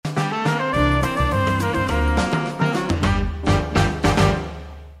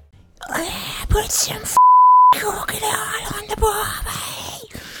Get some crocodile on the barbie.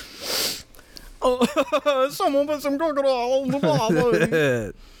 Oh, someone put some crocodile on the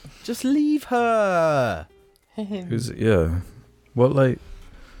barbie. Just leave her.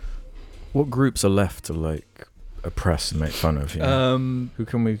 What groups are left to oppress and make fun of? You know? Who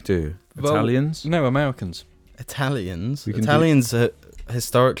can we do? Italians? No, Americans. Italians are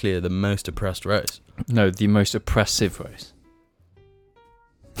historically the most oppressed race. No, the most oppressive race.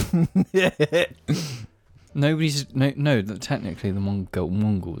 Technically the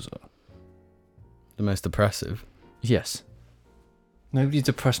Mongols are. The most oppressive? Yes. Nobody's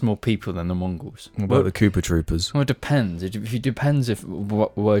oppressed more people than the Mongols. What about the Cooper Troopers? Well, it depends. It depends if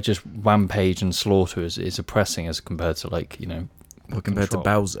we're just rampage and slaughter is oppressing as compared to Compared to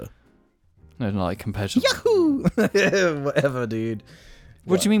Bowser? No, compared to... Yahoo! Whatever, dude.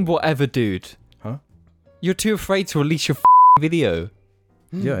 What do you mean, whatever, dude? Huh? You're too afraid to release your video.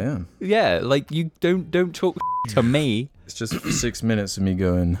 Yeah, I am. Yeah, you don't talk to me. It's just 6 minutes of me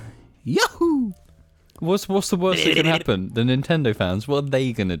going, Yahoo! What's the worst that can happen? The Nintendo fans, what are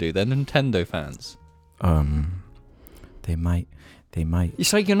they going to do? They're Nintendo fans. They might.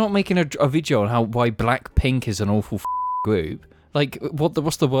 It's like you're not making a video on why Blackpink is an awful group.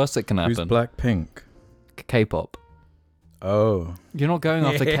 What's the worst that can happen? Who's Blackpink? K-pop. Oh. You're not going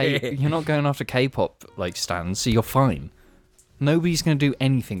after K-pop stands, so you're fine. Nobody's going to do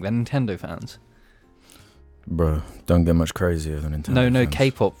anything. They're Nintendo fans. Bro, don't get much crazier than Nintendo. No, fans.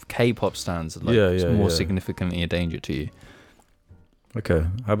 K-pop stands are more significantly a danger to you. Okay,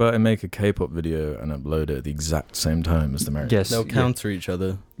 how about I make a K-pop video and upload it at the exact same time as the Americans? Yes, they'll counter each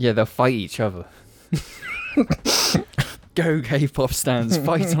other. Yeah, they'll fight each other. Go K-pop stands,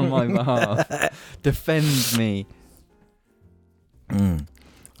 fight on my behalf. Defend me. I've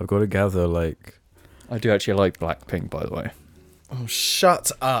got to gather I do actually like Blackpink, by the way. Oh,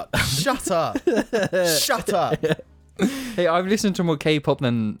 shut up. Shut up. Shut up. Hey, I've listened to more K-pop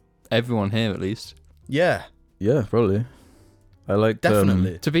than everyone here, at least. Yeah. Yeah, probably. I like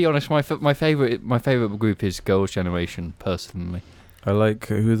definitely. To be honest, my favorite group is Girls' Generation. Personally, I like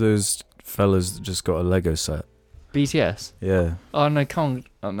who are those fellas that just got a Lego set. BTS. Yeah. Oh no, I can't.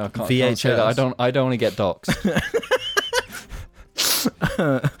 Oh no, I can't. VHS. Can't say that. I don't want to get doxxed.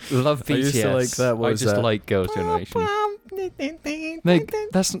 Love BTS. I used to like that. I just like Girls' Generation. No,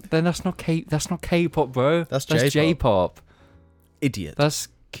 that's not K-pop, bro. That's J-pop. Idiot. That's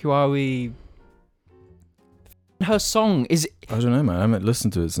Kiwari. Her song is. I don't know, man. I haven't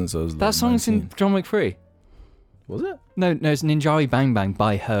listened to it since I was. That song's 19. in John Wick 3. Was it? No, it's Ninjari Bang Bang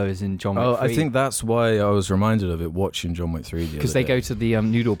by her is in John Wick 3. I think that's why I was reminded of it watching John Wick 3 because they go to the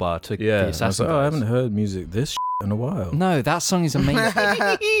noodle bar to the assassin. I haven't heard music this in a while. No, that song is amazing.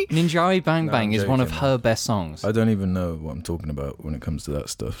 Ninjari Bang Bang is one of her best songs. I don't even know what I'm talking about when it comes to that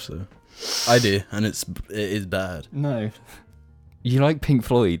stuff. So I do, and it is bad. No, you like Pink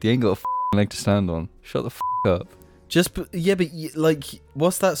Floyd? You ain't got a leg to stand on. Shut the up.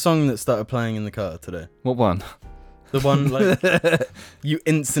 What's that song that started playing in the car today? What one? The one you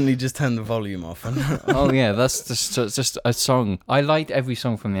instantly just turn the volume off. Oh yeah, that's just a song. I liked every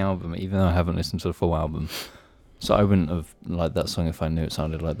song from the album, even though I haven't listened to the full album. So I wouldn't have liked that song if I knew it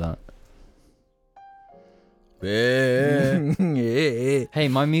sounded like that. Yeah. Hey,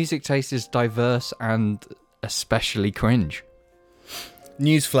 my music taste is diverse and especially cringe.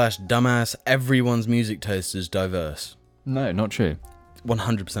 Newsflash, dumbass, everyone's music taste is diverse. No, not true.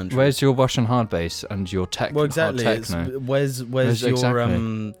 100% true. Where's your Russian hard bass and your techno? Well, exactly. Where's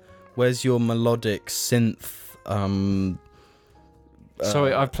your where's your melodic synth?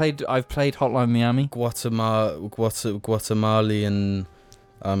 Sorry, I've played Hotline Miami. Guatemalan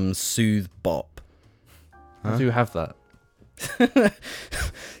soothe bop. Huh? I do have that.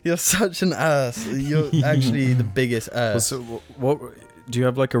 You're such an ass. You're actually the biggest ass. Well, so what do you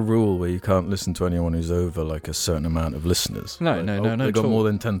have a rule where you can't listen to anyone who's over a certain amount of listeners? No. They got more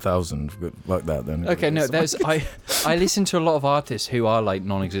than 10,000 like that. Then okay, no. There's I listen to a lot of artists who are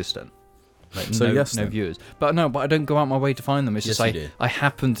non-existent. No viewers. But I don't go out my way to find them. It's just I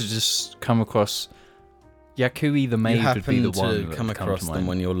happen to just come across. Yakui the maid would be the one to come across them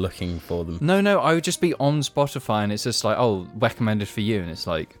when you're looking for them. No, I would just be on Spotify and it's just recommended for you, and it's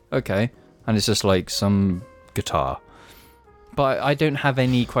okay, and it's just some guitar. But I don't have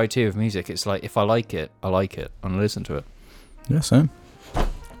any criteria of music. It's if I like it, I like it, and I listen to it. Yeah, same.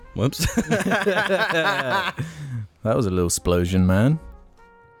 Whoops. That was a little explosion, man.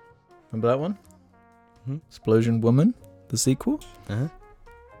 Remember that one? Explosion Woman, the sequel? Uh-huh.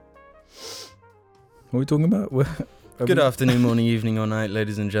 What are we talking about? Good afternoon, morning, evening, or night,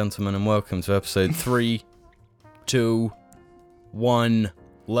 ladies and gentlemen, and welcome to episode 3, 2, 1,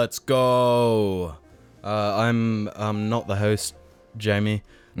 Let's go. I'm not the host, Jamie.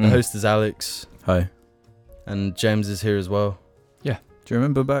 The host is Alex. Hi. And James is here as well. Yeah. Do you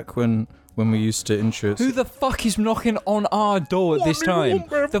remember back when we used to intro? Who the fuck is knocking on our door at this time?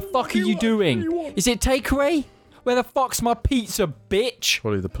 The fuck are you doing? Is it takeaway? Where the fuck's my pizza, bitch?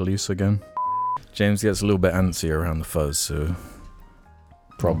 Probably the police again. James gets a little bit antsy around the fuzz, so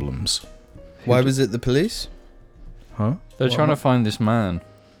problems. Why was it the police? Huh? They're trying to find this man.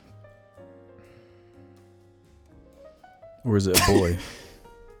 Or is it a boy?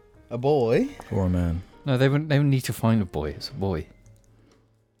 A boy? Or a man? No, they would need to find a boy. It's a boy.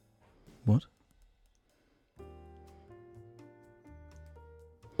 What?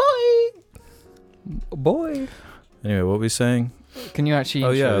 A boy. Anyway, what were we saying? Can you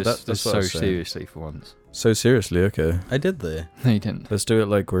actually yeah, this that's what I so was saying. seriously for once? So seriously, okay. I did there. No, you didn't. Let's do it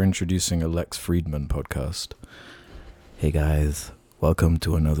like we're introducing a Lex Friedman podcast. Hey guys, welcome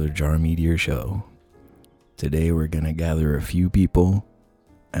to another Jar Meteor show. Today we're gonna gather a few people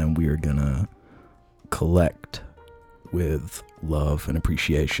and we are gonna collect with love and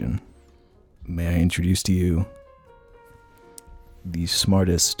appreciation. May I introduce to you the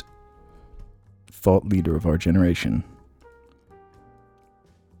smartest thought leader of our generation?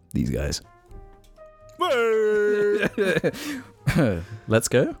 These guys. Let's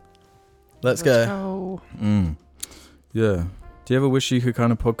go? Let's go. Yeah. Do you ever wish you could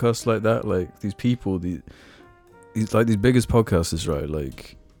kind of podcast like that? Like these people, these biggest podcasters, right?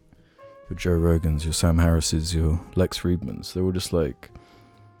 Like your Joe Rogans, your Sam Harris's, your Lex Friedmans. They're all just like,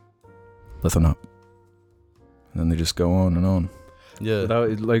 listen up. And then they just go on and on. Yeah.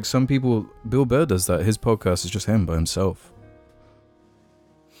 Without, like some people, Bill Burr does that. His podcast is just him by himself.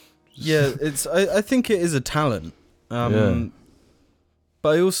 Yeah, I think it is a talent. Yeah.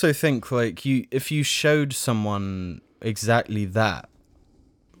 But I also think like if you showed someone exactly that,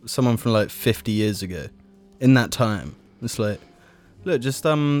 someone from like 50 years ago, in that time, it's like, look, just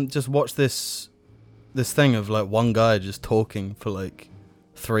watch this thing of like one guy just talking for like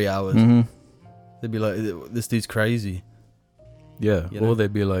 3 hours. Mm-hmm. They'd be like, this dude's crazy. Yeah. You Or know?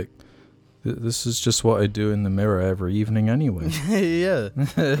 they'd be like, this is just what I do in the mirror every evening anyway. Yeah.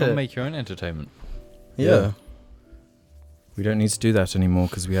 Come make your own entertainment. Yeah. We don't need to do that anymore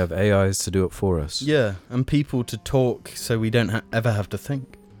because we have AIs to do it for us. Yeah, and people to talk so we don't ever have to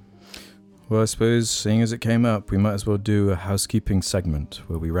think. Well, I suppose, seeing as it came up, we might as well do a housekeeping segment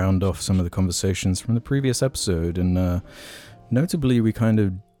where we round off some of the conversations from the previous episode. And notably, we kind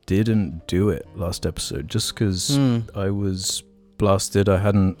of didn't do it last episode just because I was blasted. I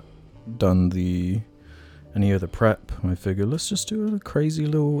hadn't done any other prep. I figured let's just do a crazy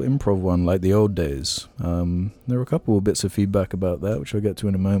little improv one like the old days. There were a couple of bits of feedback about that, which I'll get to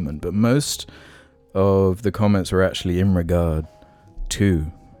in a moment, but most of the comments were actually in regard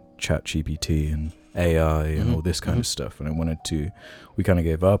to ChatGPT and AI and all this kind of stuff, and we kind of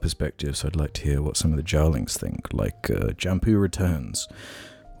gave our perspective, so I'd like to hear what some of the jarlings think, like Jampu returns.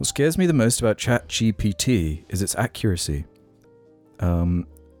 What scares me the most about ChatGPT is its accuracy. I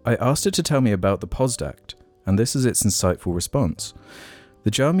asked it to tell me about the Posdact, and this is its insightful response.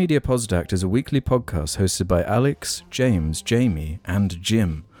 The Jar Media Posdact is a weekly podcast hosted by Alex, James, Jamie, and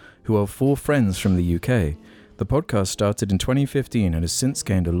Jim, who are 4 friends from the UK. The podcast started in 2015 and has since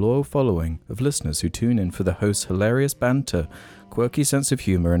gained a loyal following of listeners who tune in for the host's hilarious banter, quirky sense of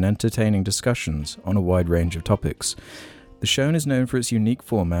humour, and entertaining discussions on a wide range of topics. The show is known for its unique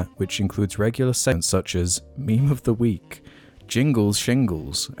format, which includes regular segments such as Meme of the Week, Jingles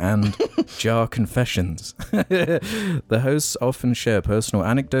Shingles, and Jar Confessions. The hosts often share personal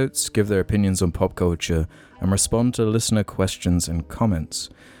anecdotes, give their opinions on pop culture, and respond to listener questions and comments.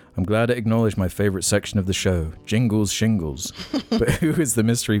 I'm glad to acknowledge my favourite section of the show, Jingles Shingles. But who is the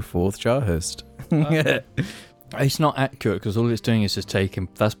mystery 4th Jar host? It's not accurate because all it's doing is just taking...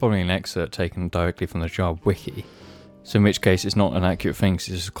 That's probably an excerpt taken directly from the Jar wiki. So in which case it's not an accurate thing, it's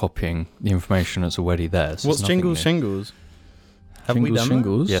just copying the information that's already there. So What's Jingles Shingles? Have we done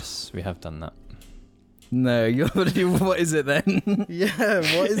Shingles? that? Yes, we have done that. No, what is it then? Yeah,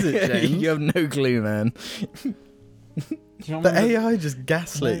 what is it, James? You have no clue, man. The AI just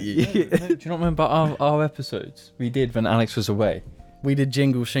gaslit you. Do you not remember our episodes we did when Alex was away? We did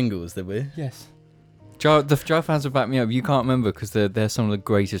Jingle Shingles, did we? Yes. The Jar fans will back me up. You can't remember because they're some of the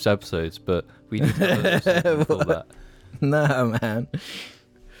greatest episodes, but we did have those episodes before that. Nah, man.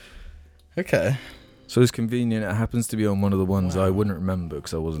 Okay. So it's convenient. It happens to be on one of the ones I wouldn't remember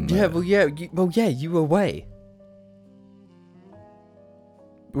because I wasn't there. You were away.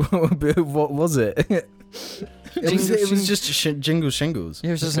 What was it? It was just Jingle Shingles.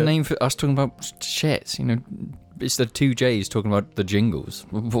 Yeah, it was just a name for us talking about shit, It's the two J's talking about the jingles.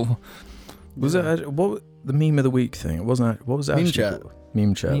 Was it what the meme of the week thing? It wasn't. What was that? Meme chat.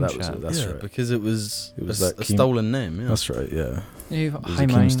 Meme chat. Meme That chat. was it. That's right. Because it was that a stolen name. Yeah. That's right. Yeah. It was Hi, a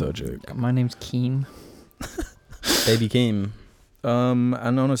Keemstar joke. my name's Keem. Baby Keem.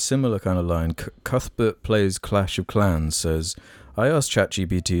 And on a similar kind of line, Cuthbert Plays Clash of Clans says, I asked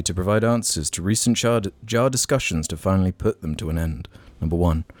ChatGPT to provide answers to recent jar discussions to finally put them to an end. Number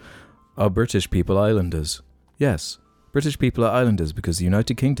 1. Are British people islanders? Yes. British people are islanders because the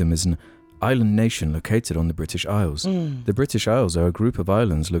United Kingdom is an island nation located on the British Isles. The British Isles are a group of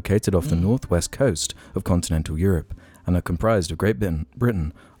islands located off the northwest coast of continental Europe and are comprised of Great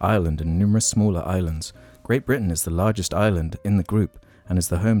Britain, Ireland, and numerous smaller islands. Great Britain is the largest island in the group and is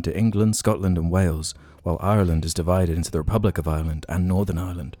the home to England, Scotland, and Wales, while Ireland is divided into the Republic of Ireland and Northern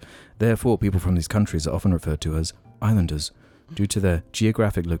Ireland. Therefore, people from these countries are often referred to as islanders due to their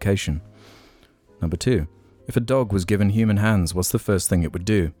geographic location. Number 2. If a dog was given human hands, what's the first thing it would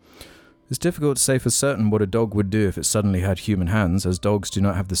do? It's difficult to say for certain what a dog would do if it suddenly had human hands, as dogs do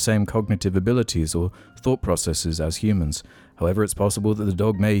not have the same cognitive abilities or thought processes as humans. However, it's possible that the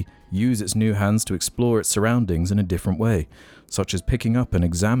dog may use its new hands to explore its surroundings in a different way, such as picking up and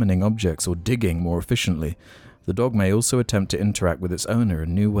examining objects or digging more efficiently. The dog may also attempt to interact with its owner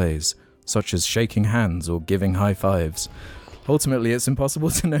in new ways, such as shaking hands or giving high fives. Ultimately, it's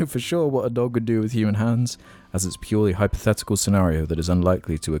impossible to know for sure what a dog would do with human hands, as it's purely hypothetical scenario that is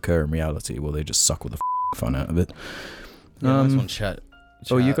unlikely to occur in reality, while they just suck all the fun out of it. Yeah, nice one, chat.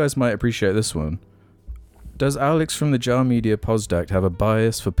 Oh, you guys might appreciate this one. Does Alex from the Jar Media Posdact have a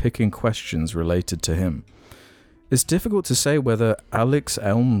bias for picking questions related to him? It's difficult to say whether Alex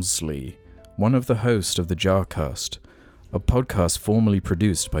Elmsley, one of the hosts of the JARCast, a podcast formerly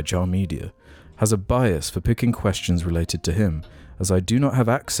produced by Jar Media, has a bias for picking questions related to him, as I do not have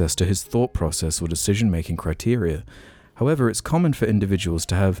access to his thought process or decision-making criteria. However, it's common for individuals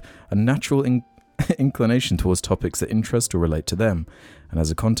to have a natural inclination towards topics that interest or relate to them, and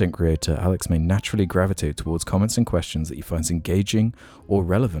as a content creator, Alex may naturally gravitate towards comments and questions that he finds engaging or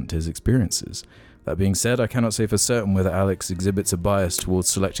relevant to his experiences. That being said, I cannot say for certain whether Alex exhibits a bias towards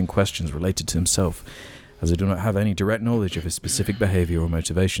selecting questions related to himself, as I do not have any direct knowledge of his specific behavior or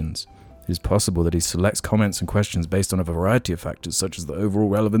motivations. It is possible that he selects comments and questions based on a variety of factors such as the overall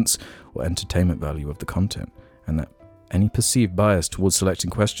relevance or entertainment value of the content, and that any perceived bias towards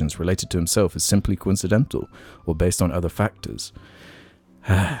selecting questions related to himself is simply coincidental or based on other factors.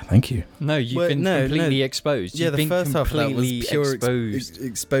 Thank you. No, you've been completely exposed. Yeah, You've the been first half of that was pure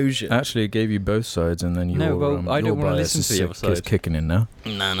exposure. Actually, it gave you both sides, and then I don't want to listen to the other side. Is kicking in now.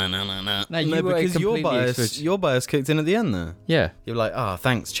 No, you were because completely your bias kicked in at the end there. Yeah. You're like,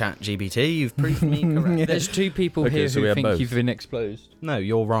 thanks, ChatGPT, you've proved me correct. There's two people here so who think both. you've been exposed. No,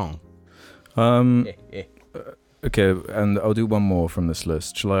 you're wrong. Okay, and I'll do one more from this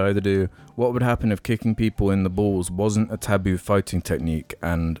list. Shall I either do what would happen if kicking people in the balls wasn't a taboo fighting technique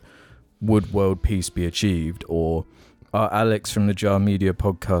and would world peace be achieved, or are Alex from the Jar Media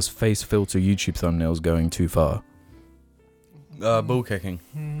podcast face filter YouTube thumbnails going too far? Ball kicking.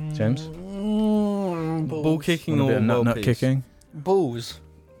 James? Ball kicking or nut peace? kicking? Balls.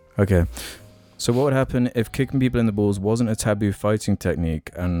 Okay. So what would happen if kicking people in the balls wasn't a taboo fighting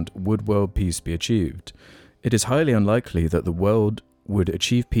technique and would world peace be achieved? It is highly unlikely that the world would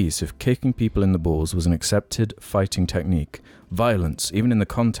achieve peace if kicking people in the balls was an accepted fighting technique. Violence, even in the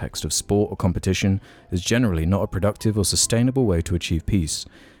context of sport or competition, is generally not a productive or sustainable way to achieve peace.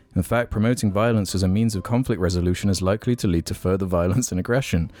 In fact, promoting violence as a means of conflict resolution is likely to lead to further violence and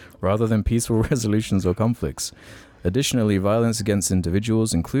aggression, rather than peaceful resolutions or conflicts. Additionally, violence against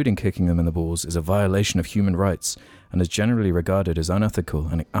individuals, including kicking them in the balls, is a violation of human rights and is generally regarded as unethical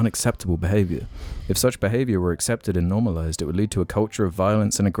and unacceptable behavior. If such behavior were accepted and normalized, it would lead to a culture of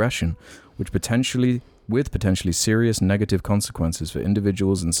violence and aggression, with potentially serious negative consequences for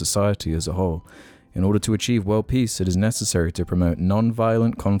individuals and society as a whole. In order to achieve world peace, it is necessary to promote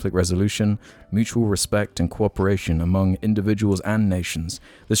non-violent conflict resolution, mutual respect, and cooperation among individuals and nations.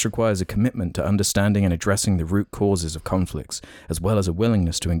 This requires a commitment to understanding and addressing the root causes of conflicts, as well as a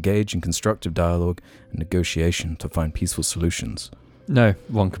willingness to engage in constructive dialogue and negotiation to find peaceful solutions. No,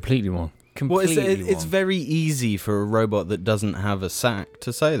 completely wrong. It's very easy for a robot that doesn't have a sack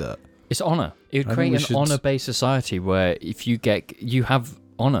to say that. It's honor. It would create an honor-based society where if you have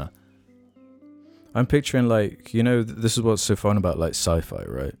honor. I'm picturing, this is what's so fun about, sci-fi,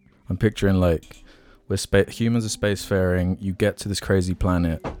 right? I'm picturing, where humans are spacefaring, you get to this crazy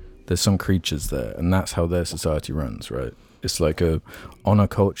planet, there's some creatures there, and that's how their society runs, right? It's like a honor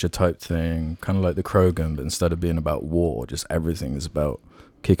culture type thing, kind of like the Krogan, but instead of being about war, just everything is about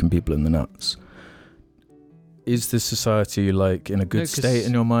kicking people in the nuts. is this society like in a good state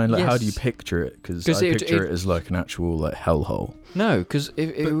in your mind? Like, how do you picture it? Because I picture it as like an actual like hellhole. No, because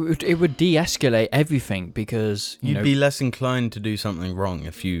it would de-escalate everything, because you'd be less inclined to do something wrong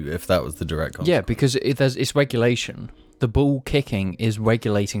if that was the direct consequence. Yeah, because it's regulation. The bull kicking is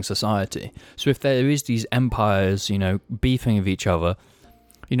regulating society. So if there is these empires, beefing with each other,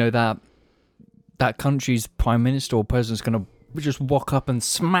 that country's prime minister or president's gonna just walk up and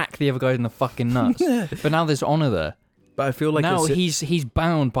smack the other guy in the fucking nuts. But now there's honour there. But I feel like now he's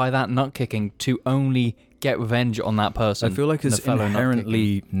bound by that nut kicking to only get revenge on that person. I feel like it's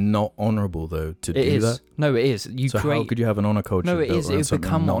inherently not honourable though to do that. No, it is. How could you have an honour culture? No, it is. It would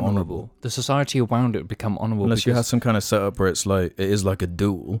become honourable. The society around it would become honourable. Unless you have some kind of setup where it is like a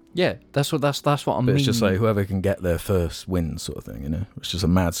duel. Yeah, that's what I mean. But it's just like whoever can get there first wins, sort of thing. It's just a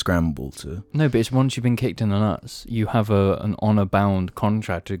mad scramble to. No, but it's once you've been kicked in the nuts, you have an honour-bound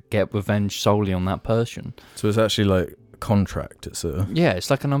contract to get revenge solely on that person. So it's actually like contract. It's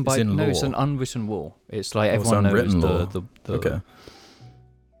like an it's an unwritten law. It's like everyone knows the okay.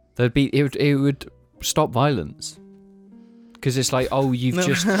 It would stop violence, because it's like,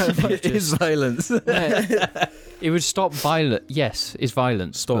 it is violence. It would stop violence. Yes, it's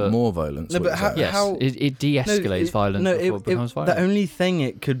violence. Stop more violence. No, but how it de-escalates violence before it becomes violent. The only thing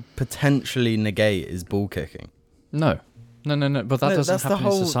it could potentially negate is bull kicking. No. But that doesn't happen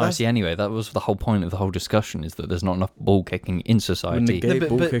in society anyway. That was the whole point of the whole discussion, is that there's not enough ball kicking in society. Negate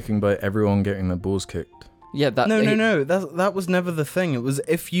ball kicking by everyone getting their balls kicked. Yeah, No. That was never the thing. It was,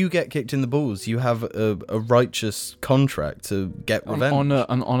 if you get kicked in the balls, you have a righteous contract to get revenge.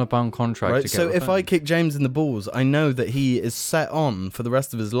 An honour-bound contract. Right. To get so revenge. if I kick James in the balls, I know that he is set on for the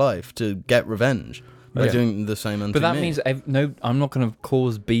rest of his life to get revenge by doing the same unto me. But that means I'm not going to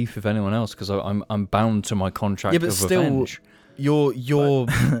cause beef with anyone else, because I'm bound to my contract of revenge. You're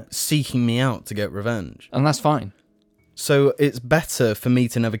seeking me out to get revenge, and that's fine. So it's better for me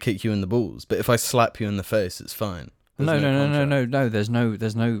to never kick you in the balls, but if I slap you in the face, it's fine. No. There's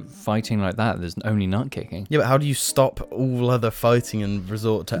no fighting like that. There's only nut kicking. Yeah, but how do you stop all other fighting and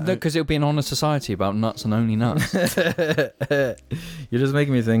resort to? No, because it'll be an honor society about nuts and only nuts. You're just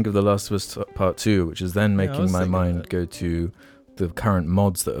making me think of The Last of Us Part 2, which is then making my mind go to the current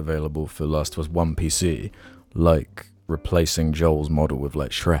mods that are available for Last of Us 1 PC, like replacing Joel's model with like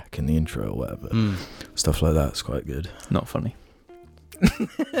Shrek in the intro or whatever. Stuff like that's quite good. Not funny.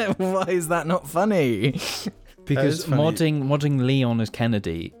 Why is that not funny? Because modding Leon as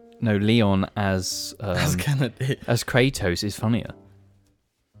Kennedy, Leon as Kennedy, as Kratos is funnier.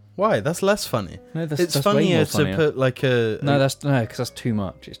 Why? That's less funny. No, it's funnier to put like a. Because that's too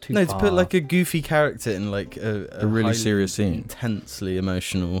much. It's too. No, to put like a goofy character in like a really serious scene, intensely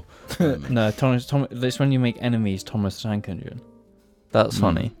emotional. No, Thomas. It's when you make enemies, Thomas the Tank Engine. That's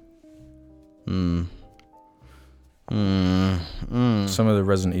funny. Some of the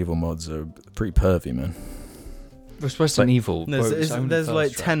Resident Evil mods are pretty pervy, man. Resident Evil. There's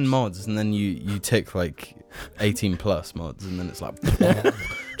like 10 mods, and then you tick like 18 plus mods, and then it's like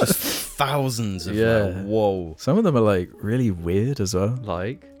just thousands of like, whoa. Some of them are like really weird as well.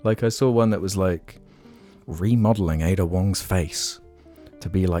 Like I saw one that was like remodeling Ada Wong's face to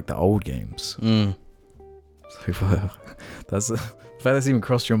be like the old games. So, the fact that's even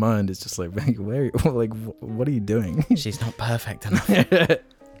crossed your mind is just like, what are you doing? She's not perfect enough.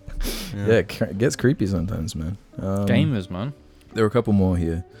 Yeah, it gets creepy sometimes, man. Gamers, man. There are a couple more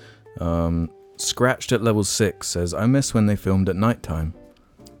here. Scratched at level 6 says, I miss when they filmed at nighttime.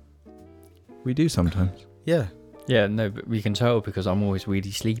 We do sometimes. Yeah. Yeah, no, but we can tell because I'm always really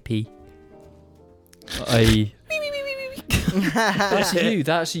sleepy. That's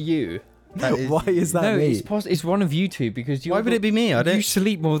you. Why is that me? It's one of you two, because why would it be me? You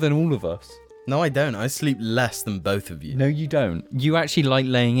sleep more than all of us. No, I don't. I sleep less than both of you. No, you don't. You actually like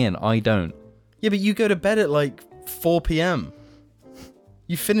laying in. I don't. Yeah, but you go to bed at like 4 p.m.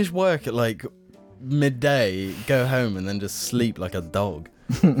 You finish work at like midday, go home, and then just sleep like a dog.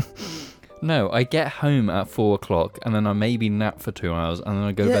 No, I get home at 4 o'clock, and then I maybe nap for 2 hours, and then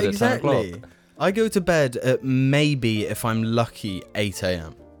I go to bed at 10 o'clock. I go to bed at maybe, if I'm lucky, 8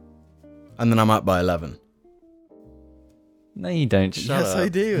 a.m. And then I'm up by 11. No, you don't. Shut up. I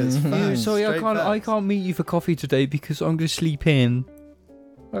do. It's fine. Sorry, I can't meet you for coffee today because I'm going to sleep in.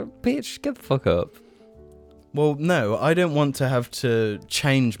 Bitch, get the fuck up. Well, no, I don't want to have to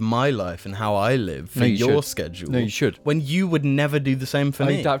change my life and how I live for your schedule. No, you should. When you would never do the same for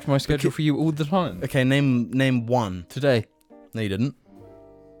me. I adapt my schedule for you all the time. Okay, name one. Today. No, you didn't.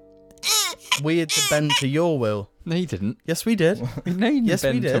 We had to bend to your will. No, you didn't. Yes, we did. No, you didn't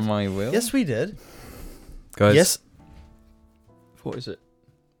bend to my will. Yes, we did. Guys. Yes. What is it?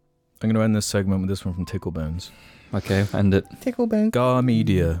 I'm going to end this segment with this one from Ticklebones. Okay, end it. Ticklebones. Gar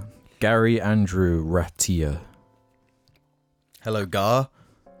Media. Gary Andrew Ratia. Hello, Gar.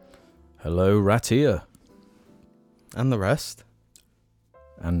 Hello, Ratia. And the rest.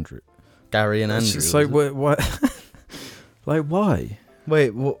 Andrew. Gary and Andrew. It's just like, what? Like, why?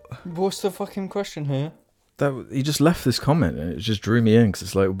 Wait, what? What's the fucking question here? He just left this comment and it just drew me in because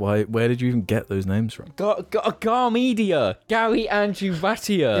it's like, why? Where did you even get those names from? Gar Media. Gary Andrew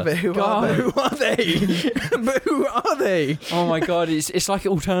Ratia. Yeah, but who are they? Who are they? But who are they? Oh my god, it's like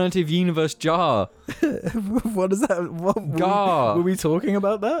alternative universe jar. What is that? What, Gar. Were we talking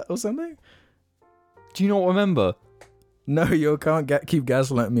about that or something? Do you not remember? No, you can't keep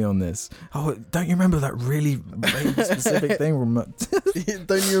gaslighting me on this. Oh, don't you remember that really very specific thing?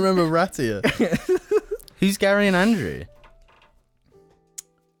 Don't you remember Ratia? Who's Gary and Andrew?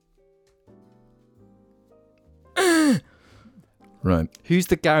 Right. Who's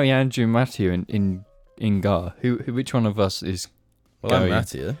the Gary Andrew Matthew in Gar? Which one of us is Well, Gary? I'm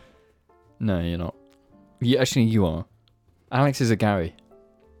Ratia. No, you're not. Actually, you are. Alex is a Gary.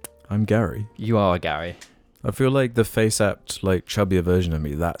 I'm Gary. You are a Gary. I feel like the face-apt, like, chubbier version of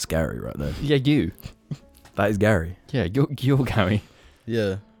me, that's Gary right there. Yeah, you. That is Gary. Yeah, you're Gary.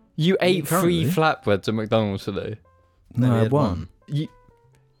 Yeah. You ate Currently. 3 flatbreads at McDonald's today. No, I had won.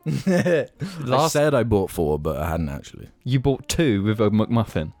 I said I bought 4, but I hadn't actually. You bought 2 with a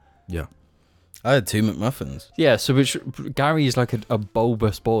McMuffin. Yeah. I had 2 McMuffins. Yeah, so Gary is like a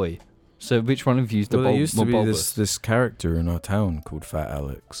bulbous boy. So which one of you is the There used to more be bulbous? this character in our town called Fat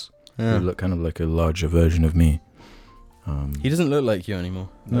Alex. Yeah. He looked kind of like a larger version of me. He doesn't look like you anymore.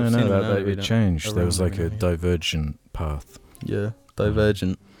 No, I've seen him now, that we it don't- changed. There was around like a every now divergent path. Yeah,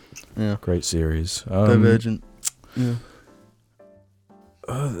 Divergent. Yeah. Great series. Divergent. Yeah.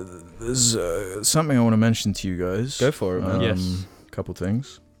 There's something I want to mention to you guys. Go for it, man. Yes. Couple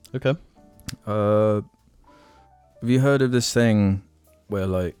things. Okay. Have you heard of this thing where,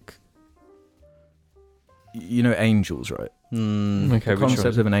 like, you know, angels, right? Okay, The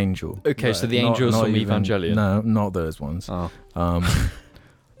concept of an angel. Okay, so Right. the angels Not from even- Evangelion. No, not those ones. Oh.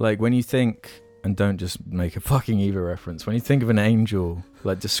 Like, when you think, and don't just make a fucking Eva reference, when you think of an angel,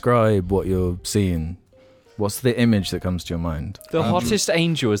 like, describe what you're seeing. What's the image that comes to your mind? The hottest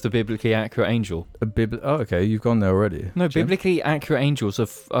angel is the biblically accurate angel. Oh, okay, you've gone there already. No, Jim? biblically accurate angels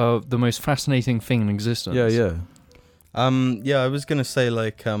are the most fascinating thing in existence. Yeah, yeah. Yeah, I was gonna say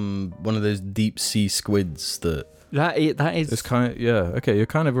like one of those deep sea squids that. That is It's kind of, yeah, okay, you're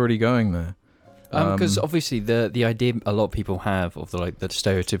kind of already going there. because obviously the idea a lot of people have of the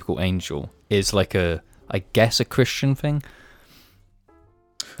stereotypical angel is like a Christian thing.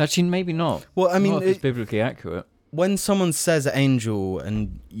 Actually, maybe not. Well, I mean, not if it's biblically accurate. when someone says angel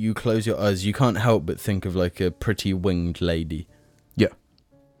and you close your eyes, you can't help but think of like a pretty winged lady. Yeah.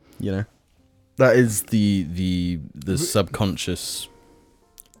 You know, that is the subconscious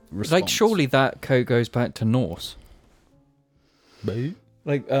response. Like, surely that code goes back to Norse.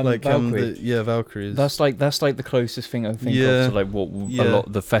 Like Valkyrie. Valkyries. That's like the closest thing I think Yeah. of to like what Yeah. a lot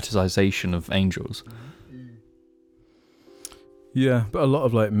of the fetishization of angels. Yeah, but a lot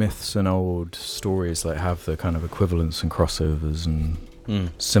of, like, myths and old stories, like, have the kind of equivalents and crossovers and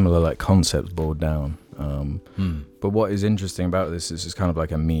similar, like, concepts boiled down. But what is interesting about this is it's kind of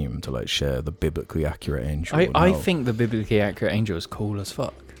like a meme to, like, share the biblically accurate angel. I think the biblically accurate angel is cool as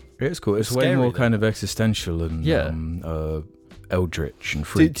fuck. It's cool. It's way Scary, more though. kind of existential and Yeah. eldritch and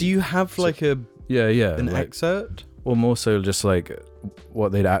freaky. Do you have like an like, excerpt? or more so just like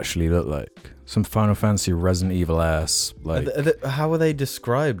what they'd actually look like? Some Final Fantasy Resident Evil ass, like, How are they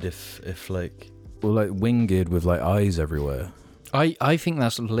described? If like. or like winged with like eyes everywhere. I think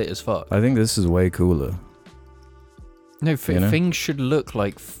that's lit as fuck. I think this is way cooler. No, You know? things should look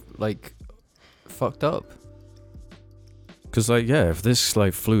like fucked up. Cause like, yeah, if this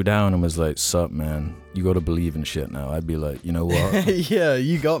like flew down and was like, "Sup, man, you got to believe in shit now," I'd be like, you know what? Yeah,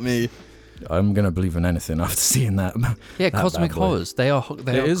 you got me. I'm gonna believe in anything after seeing that. Yeah, That cosmic bad boy. horrors. They are. It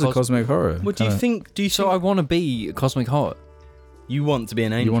is a cosmic horror. What do you Kinda- think? Do you So think I want to be a cosmic horror. you want to be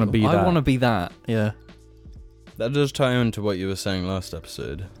an angel? You want to be that? I want to be that. Yeah. That does tie into what you were saying last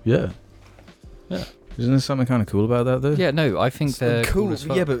episode. Yeah. Yeah. Isn't there something kind of cool about that though? Yeah. No, I think they're cool as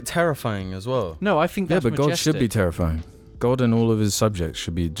fuck. Yeah, but terrifying as well. No, I think Yeah, that's but God should be majestic. terrifying. God and all of his subjects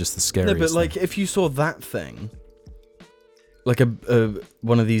should be just the No, scariest. but like thing. if you saw that thing, like a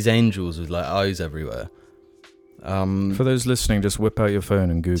one of these angels with like eyes everywhere. For those listening, just whip out your phone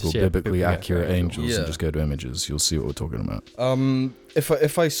and Google Yeah, biblically accurate angels Yeah. and just go to images. You'll see what we're talking about.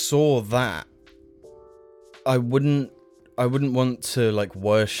 If I saw that, I wouldn't want to like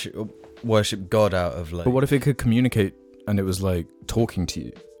worship God out of like. But what if it could communicate and it was like talking to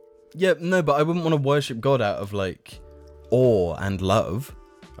you? Yeah, no, but I wouldn't want to worship God out of like awe and love.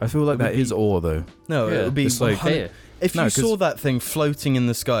 I feel like that is awe, though. No, it would be like if you saw that thing floating in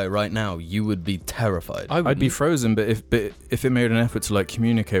the sky right now, you would be terrified. I'd be frozen, but if it made an effort to like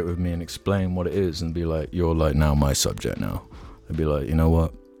communicate with me and explain what it is and be like, you're like now my subject now, I'd be like, you know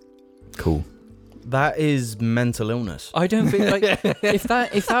what, cool. That is mental illness. I don't think like if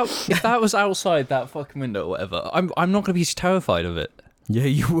that was outside that fucking window or whatever, I'm not gonna be terrified of it. Yeah,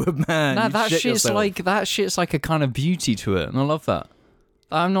 you would, man. Nah, that shit's like a kind of beauty to it, and I love that.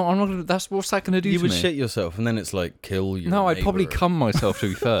 I'm not gonna, what's that gonna do to me? You would shit yourself and then it's like kill you. No, I'd probably cum myself, to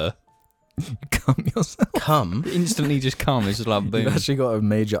be fair. Cum yourself? Cum? Instantly just cum. It's just like boom. You've actually got a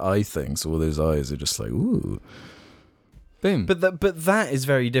major eye thing, so all those eyes are just like, ooh. Boom. But that is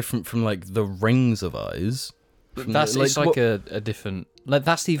very different from like the rings of eyes. That's it's like a different, like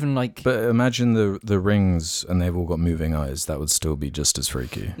that's even like. But imagine the rings and they've all got moving eyes. That would still be just as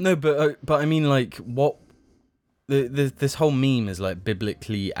freaky. No, but I mean like what this whole meme is like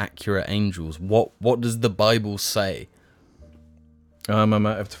biblically accurate angels. What does the Bible say? I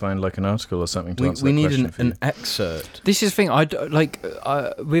might have to find like an article or something to answer we that need question for you. an excerpt. This is the thing.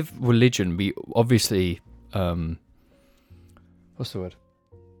 With religion, we obviously what's the word?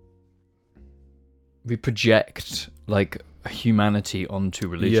 We project like humanity onto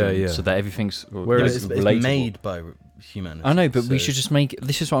religion, so that everything's it's made by humanity. I know, but we should just make.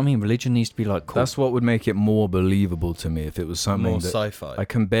 This is what I mean. Religion needs to be like cool. That's what would make it more believable to me if it was something more that sci-fi. I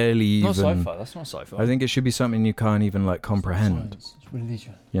can barely even. Not sci-fi. That's not sci-fi. I think it should be something you can't even like comprehend. It's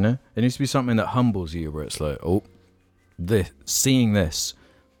religion. You know, it needs to be something that humbles you, where it's like, oh, seeing this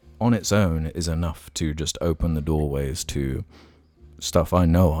on its own is enough to just open the doorways to stuff I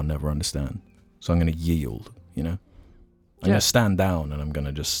know I'll never understand. So I'm going to yield. You know, I'm going to stand down and I'm going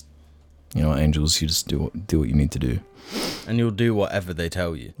to just, you know, angels, you just do what you need to do. And you'll do whatever they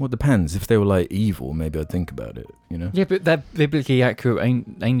tell you. Well, it depends. If they were like evil, maybe I'd think about it, you know? Yeah, but they're biblically accurate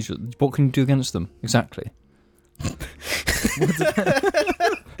angels. What can you do against them? Exactly. I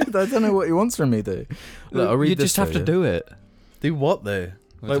don't know what he wants from me, though. Look, I'll read you this just have to do it. Do what, though?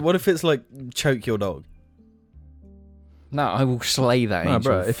 Like, what if it's like, choke your dog? No, I will slay that angel.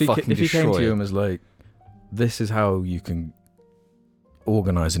 Bro, if he came to you and was like, this is how you can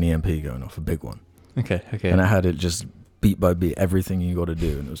organise an EMP going off, a big one. Okay. And I had it just beat by beat, everything you got to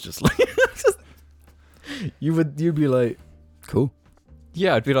do, and it was just like, you'd be like, cool.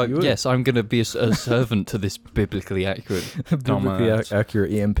 Yeah, I'd be like, yes, I'm going to be a servant to this biblically accurate,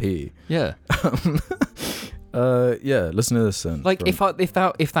 accurate EMP. Yeah. Yeah. Listen to this then. Like if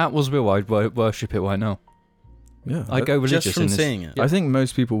that was real, I'd worship it right now. Yeah, I'd go religious just from seeing it. I think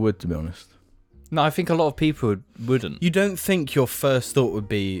most people would, to be honest. No, I think a lot of people wouldn't. You don't think your first thought would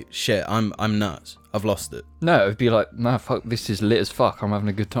be, shit, I'm nuts. I've lost it. No, it'd be like, nah, fuck, this is lit as fuck. I'm having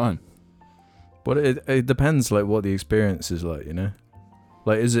a good time. But it depends, like, what the experience is like, you know?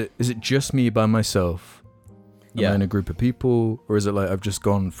 Like, is it just me by myself? Am I in a group of people? Or is it like I've just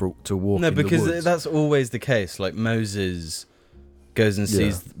gone to walk in the woods? No, because that's always the case. Like, Moses goes and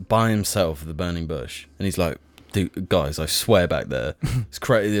sees by himself the burning bush. And he's like, dude, guys, I swear back there, it's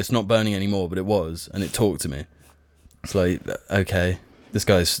crazy. It's not burning anymore, but it was, and it talked to me. It's like, okay, this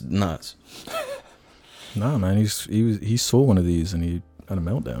guy's nuts. No, man, he saw one of these and he had a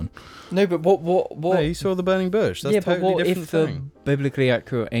meltdown. No, but what? No, he saw the burning bush. That's but totally what different if thing. the biblically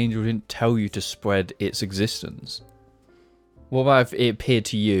accurate angel didn't tell you to spread its existence? What about if it appeared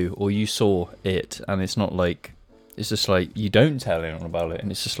to you, or you saw it, and it's not like... It's just like, you don't tell anyone about it,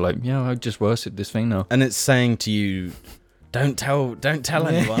 and it's just like, yeah, I just worship this thing now. And it's saying to you, don't tell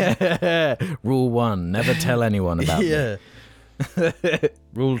anyone. Rule 1, never tell anyone about me.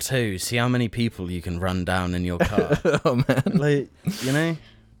 Rule 2, see how many people you can run down in your car. Oh, man. Like, you know?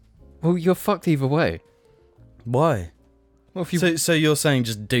 Well, you're fucked either way. Why? Well, if you... So you're saying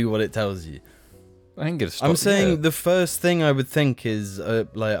just do what it tells you? I ain't gonna stop. I'm saying the first thing I would think is,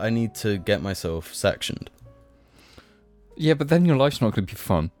 like, I need to get myself sectioned. Yeah, but then your life's not going to be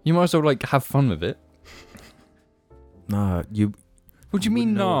fun. You might as well, like, have fun with it. Nah, What do you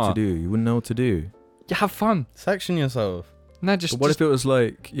mean, nah? Know what to do. You wouldn't know what to do. You have fun. Section yourself. No, But what if it was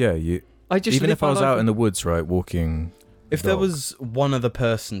like, even if I was out in the woods, right, walking. If there was one other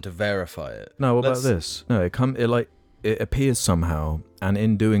person to verify it. No, what about this? No, it appears somehow, and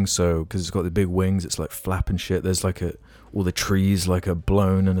in doing so, because it's got the big wings, it's like flapping shit. There's like all the trees like are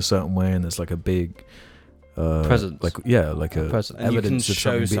blown in a certain way, and there's like a big. Presence. Like a presence. And evidence you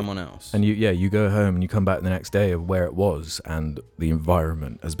can of show someone else. And you go home and you come back the next day of where it was, and the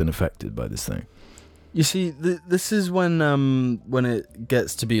environment has been affected by this thing. You see, this is when it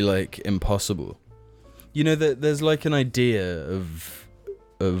gets to be like impossible. You know that there's like an idea of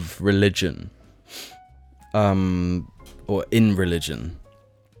of religion, or in religion,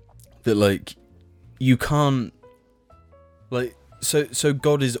 that like you can't like so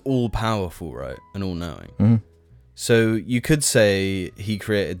God is all powerful, right, and all knowing. Mm-hmm. So you could say he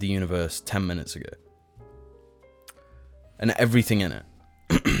created the universe 10 minutes ago, and everything in it,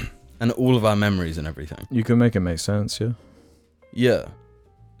 and all of our memories and everything. You can make it make sense, yeah. Yeah.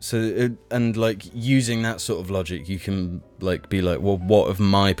 So and like using that sort of logic, you can like be like, well, what of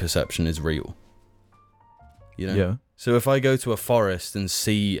my perception is real? You know? Yeah. So if I go to a forest and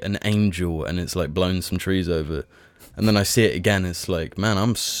see an angel and it's like blown some trees over, and then I see it again, it's like, man,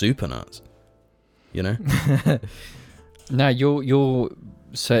 I'm super nuts. You know? Now you're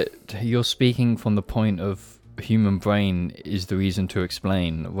speaking from the point of human brain is the reason to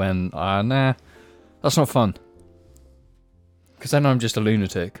explain. When nah, that's not fun. Because then I'm just a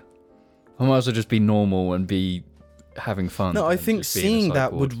lunatic. I might as well just be normal and be having fun. No, I think seeing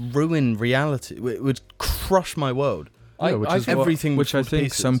that would ruin reality. It would crush my world. Yeah, which I think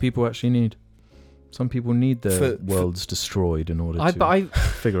pieces. some people actually need. Some people need their worlds destroyed in order to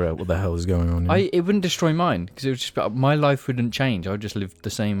figure out what the hell is going on. It wouldn't destroy mine because it would just my life wouldn't change. I would just live the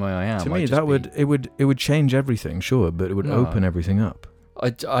same way I am. To me, it would change everything, sure, but it would open everything up.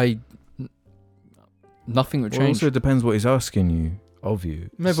 Nothing would change. Well, also, it depends what he's asking you of you.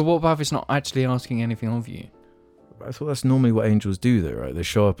 No, but what about if it's not actually asking anything of you? I thought that's normally what angels do, though, right? They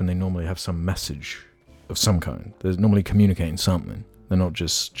show up and they normally have some message of some kind. They're normally communicating something. They're not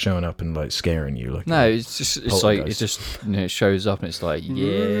just showing up and like scaring you. Like it's like it just it shows up and it's like and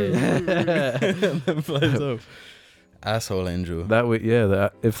then flies off. Asshole angel.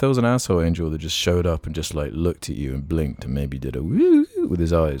 If there was an asshole angel that just showed up and just like looked at you and blinked and maybe did a woo with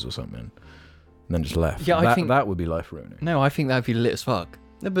his eyes or something, and then just left. Yeah, I think that would be life ruining. No, I think that'd be lit as fuck.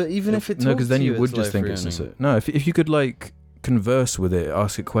 No, but even if it's because then you would just think it's it. No, if you could like converse with it,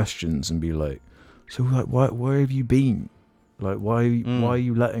 ask it questions, and be like, so like, where have you been? Like, why are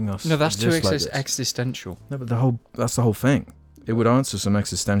you letting us? No, that's too existential. No, but that's the whole thing. It would answer some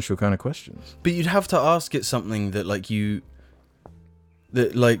existential kind of questions. But you'd have to ask it something that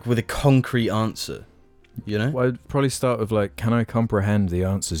with a concrete answer, you know? Well, I'd probably start with like, can I comprehend the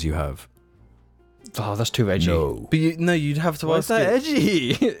answers you have? Oh, that's too edgy. No. But you'd have to ask that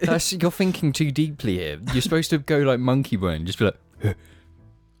edgy? You're thinking too deeply here. You're supposed to go like monkey brain, just be like...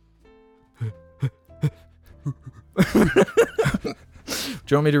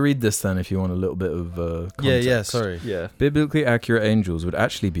 Do you want me to read this then if you want a little bit of context? Yeah. Biblically accurate angels would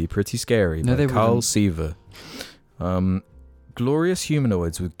actually be pretty scary. No, by Carl Seaver. Glorious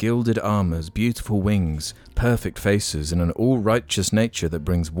humanoids with gilded armors, beautiful wings, perfect faces, and an all-righteous nature that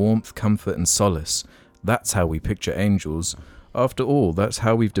brings warmth, comfort, and solace. That's how we picture angels. After all, that's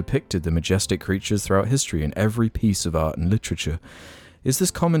how we've depicted the majestic creatures throughout history in every piece of art and literature. Is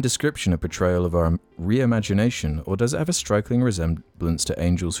this common description a portrayal of our reimagination, or does it have a striking resemblance to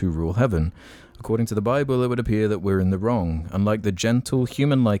angels who rule heaven? According to the Bible, it would appear that we're in the wrong. Unlike the gentle,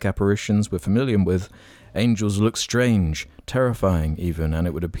 human-like apparitions we're familiar with, angels look strange, terrifying even, and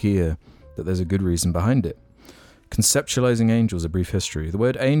it would appear that there's a good reason behind it. Conceptualizing angels, a brief history. The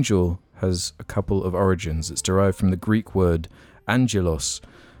word angel has a couple of origins. It's derived from the Greek word angelos,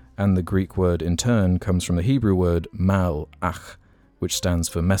 and the Greek word in turn comes from the Hebrew word malach, which stands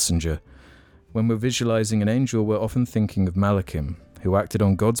for messenger. When we're visualizing an angel, we're often thinking of Malachim, who acted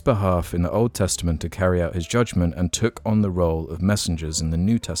on God's behalf in the Old Testament to carry out his judgment and took on the role of messengers in the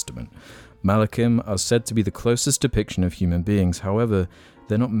New Testament. Malachim are said to be the closest depiction of human beings. However,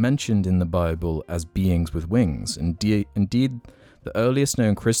 they're not mentioned in the Bible as beings with wings. Indeed, the earliest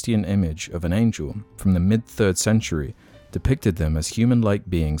known Christian image of an angel from the mid-3rd century depicted them as human-like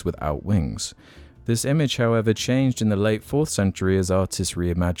beings without wings. This image, however, changed in the late 4th century as artists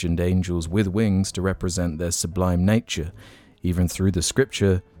reimagined angels with wings to represent their sublime nature. Even through the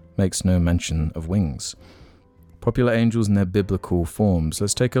scripture makes no mention of wings. Popular angels and their biblical forms.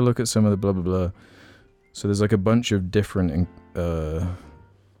 Let's take a look at some of the blah blah blah. So there's like a bunch of different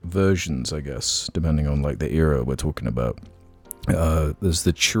versions, I guess, depending on like the era we're talking about. There's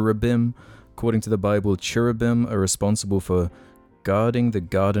the cherubim. According to the Bible, cherubim are responsible for guarding the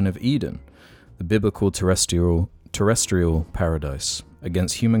Garden of Eden, the biblical terrestrial paradise,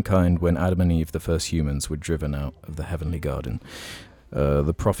 against humankind when Adam and Eve, the first humans, were driven out of the heavenly garden.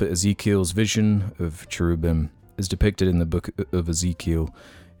 The prophet Ezekiel's vision of cherubim is depicted in the book of Ezekiel,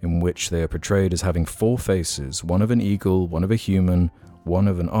 in which they are portrayed as having 4 faces, one of an eagle, one of a human, one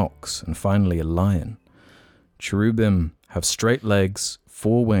of an ox, and finally a lion. Cherubim have straight legs,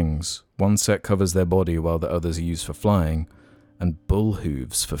 4 wings, one set covers their body while the others are used for flying, and bull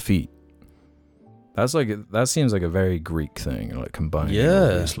hooves for feet. That seems like a very Greek thing, like combining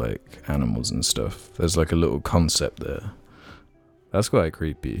all these like animals and stuff. There's like a little concept there. That's quite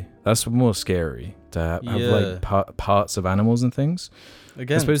creepy. That's more scary to have like parts of animals and things.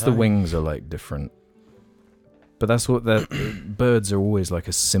 Again, I suppose the wings are like different, but that's what birds are always like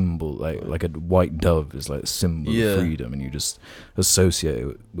a symbol. Like a white dove is like a symbol of freedom, and you just associate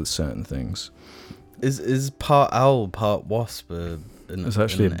it with certain things. Is part owl, part wasp? It's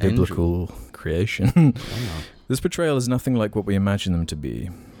actually a biblical creation. This portrayal is nothing like what we imagine them to be.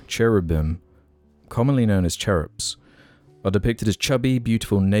 Cherubim, commonly known as cherubs, are depicted as chubby,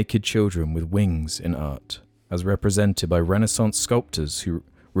 beautiful, naked children with wings in art, as represented by Renaissance sculptors who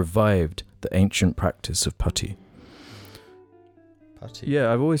revived the ancient practice of putty.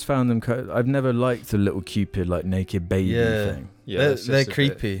 Yeah, I've always found them... I've never liked the little Cupid, like, naked baby thing. Yeah, they're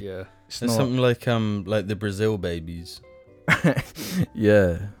creepy. Yeah. It's something like the Brazil babies.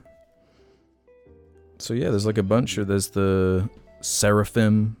 Yeah. So yeah, there's like a bunch of... There's the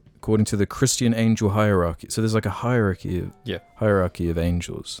seraphim, according to the Christian angel hierarchy. So there's like a hierarchy of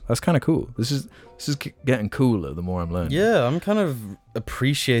angels. That's kind of cool. This is getting cooler the more I'm learning. Yeah, I'm kind of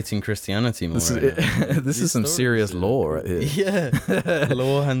appreciating Christianity more. This is some serious lore right here. Yeah,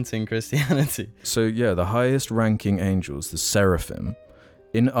 lore hunting Christianity. So yeah, the highest ranking angels, the seraphim,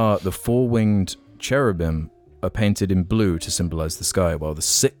 in art, the 4-winged cherubim are painted in blue to symbolize the sky, while the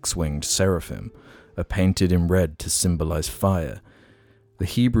 6-winged seraphim are painted in red to symbolize fire. The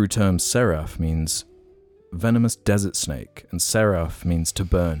Hebrew term seraph means venomous desert snake, and seraph means to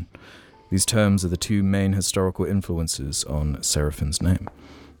burn. These terms are the two main historical influences on seraphim's name.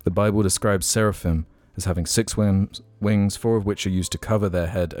 The Bible describes seraphim as having 6 wings, 4 of which are used to cover their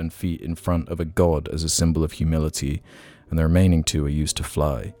head and feet in front of a god as a symbol of humility, and the remaining 2 are used to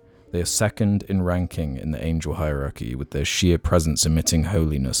fly. They are second in ranking in the angel hierarchy, with their sheer presence emitting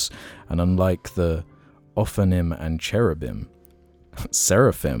holiness, and unlike the Ophanim and cherubim,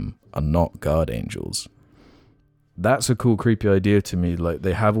 seraphim are not guard angels. That's a cool, creepy idea to me. Like,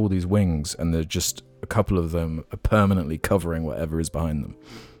 they have all these wings, and they're just a couple of them are permanently covering whatever is behind them.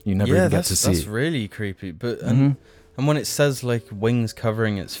 You never even get to see. That's really creepy. But and when it says like wings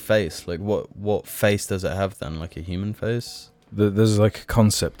covering its face, like what face does it have then? Like a human face? There's like a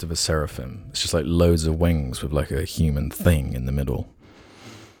concept of a seraphim. It's just like loads of wings with like a human thing in the middle.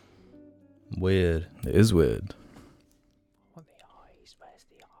 Weird. It is weird. What the eyes? Where's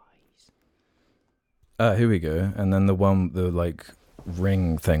the eyes? Here we go. And then the like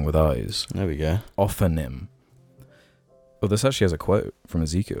ring thing with eyes. There we go. Ophanim. Oh, this actually has a quote from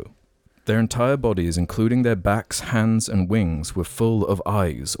Ezekiel. Their entire bodies, including their backs, hands, and wings, were full of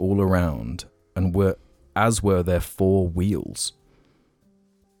eyes all around, and were their 4 wheels.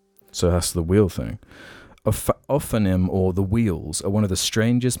 So that's the wheel thing. Ophanim, or the wheels, are one of the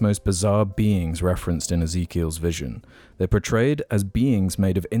strangest, most bizarre beings referenced in Ezekiel's vision. They're portrayed as beings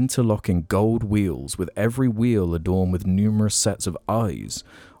made of interlocking gold wheels, with every wheel adorned with numerous sets of eyes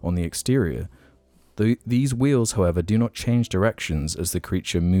on the exterior. These wheels, however, do not change directions as the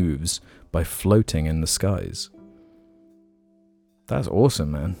creature moves by floating in the skies. That's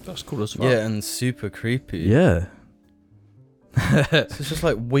awesome, man. That's cool as well. Yeah, and super creepy. Yeah. So it's just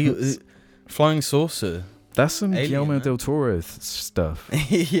like flying saucer. That's some Guillermo del Toro stuff.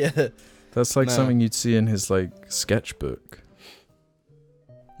 Yeah. That's like something you'd see in his like sketchbook.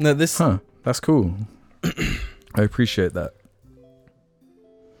 No, this... That's cool. I appreciate that.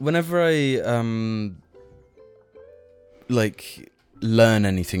 Whenever I like learn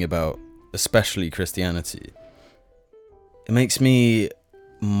anything about especially Christianity, it makes me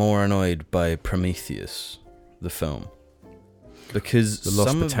more annoyed by Prometheus, the film. Because the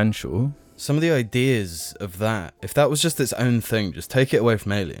lost potential. Some of the ideas of that, if that was just its own thing, just take it away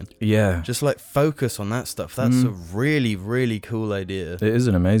from Alien. Yeah. Just like focus on that stuff. That's a really, really cool idea. It is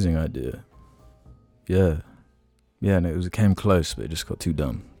an amazing idea. Yeah. Yeah, and it came close, but it just got too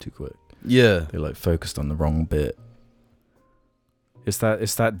dumb, too quick. Yeah. They like focused on the wrong bit. It's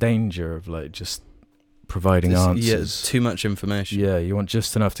that danger of like just providing answers. Yeah, too much information. Yeah, you want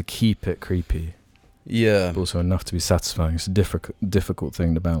just enough to keep it creepy. Yeah. But also enough to be satisfying. It's a difficult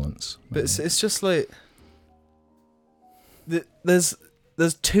thing to balance. But it's just like... There's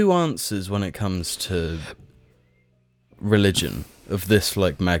 2 answers when it comes to religion of this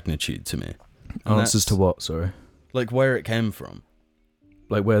like magnitude to me. Answers to what, sorry? Like where it came from.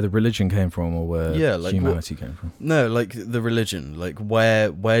 Like where the religion came from, or where humanity came from? No, like the religion. Like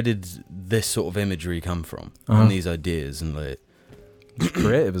where did this sort of imagery come from? And these ideas and like... It's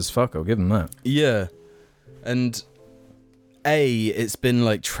creative as fuck, I'll give them that. Yeah. And it's been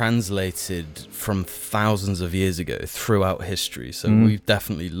like translated from thousands of years ago throughout history, so we've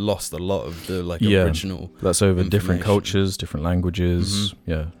definitely lost a lot of the original. That's over different cultures, different languages.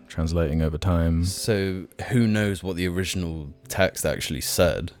 Yeah, translating over time. So who knows what the original text actually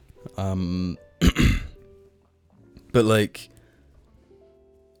said? But like,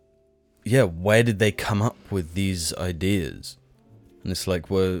 yeah, where did they come up with these ideas? And it's like,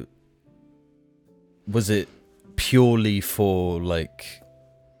 was it purely for like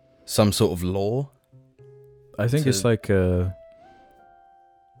some sort of law? I think it's like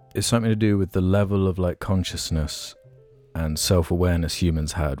it's something to do with the level of like consciousness and self-awareness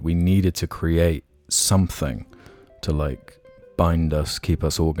humans had. We needed to create something to like bind us, keep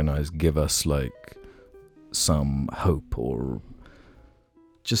us organized, give us like some hope or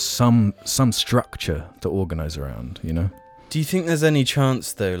just some structure to organize around, you know? Do you think there's any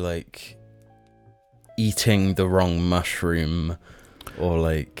chance though, like eating the wrong mushroom or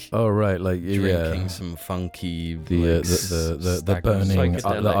like drinking some funky the burning the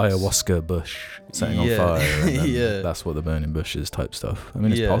ayahuasca bush setting on fire and then that's what the burning bush is type stuff? I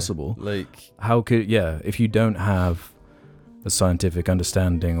mean, it's possible. Like, how could if you don't have a scientific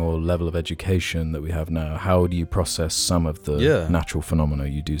understanding or level of education that we have now, how do you process some of the natural phenomena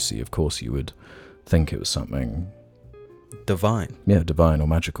you do see? Of course you would think it was something divine. Yeah, divine or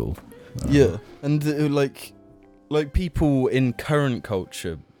magical. And like people in current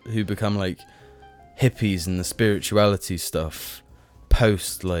culture who become like hippies and the spirituality stuff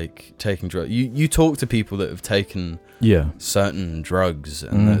post like taking drugs. You talk to people that have taken certain drugs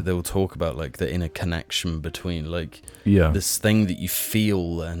and they'll talk about like the inner connection between like this thing that you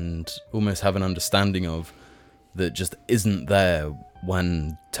feel and almost have an understanding of that just isn't there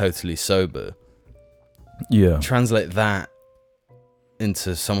when totally sober. Yeah. Translate that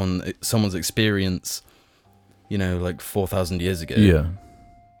into someone's experience, you know, like 4,000 years ago. Yeah.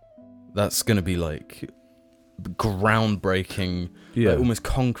 That's going to be like groundbreaking, like almost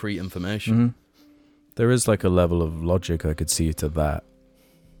concrete information. There is like a level of logic I could see to that,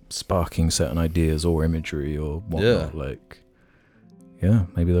 sparking certain ideas or imagery or whatnot. Like,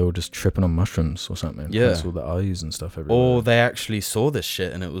 maybe they were just tripping on mushrooms or something. Yeah. Saw the eyes and stuff everywhere. Or they actually saw this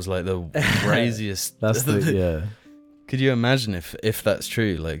shit and it was like the craziest. That's the Could you imagine if that's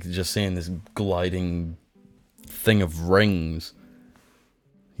true? Like just seeing this gliding thing of rings.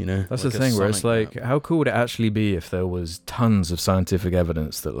 You know, that's like the thing where it's like, how cool would it actually be if there was tons of scientific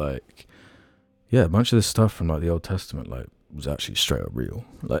evidence that like, a bunch of this stuff from like the Old Testament like was actually straight up real.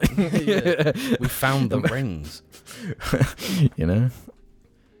 Like, we found the rings. You know,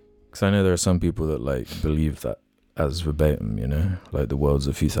 because I know there are some people that like believe that as verbatim. You know, like the world's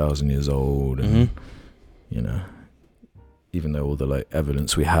a few thousand years old, and you know, even though all the like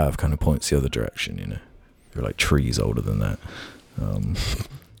evidence we have kind of points the other direction. You know, they're like trees older than that.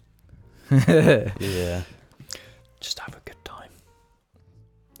 Just have a good time.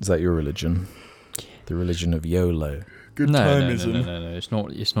 Is that your religion? Yeah. The religion of YOLO. Good timeism. No.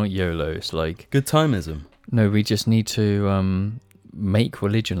 It's not YOLO. It's like good timeism. No, we just need to make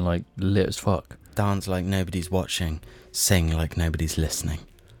religion like lit as fuck. Dance like nobody's watching. Sing like nobody's listening.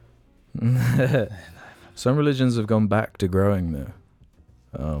 Some religions have gone back to growing though.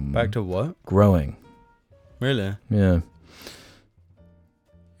 Back to what? Growing. Really? Yeah.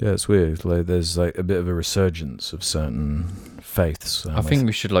 Yeah, it's weird. Like, there's like a bit of a resurgence of certain faiths. I think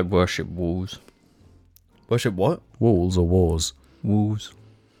we should like worship walls. Worship what? Walls or wars? Walls.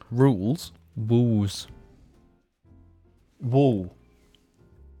 Rules? Walls. Wall.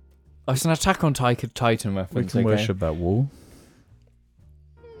 Oh, it's an Attack on Titan reference. We can worship that wall.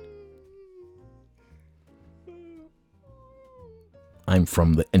 I'm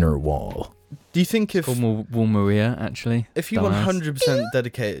from the inner wall. Do you think if Wall Maria actually, if you 100%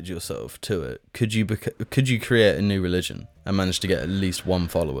 dedicated yourself to it, could you create a new religion and manage to get at least one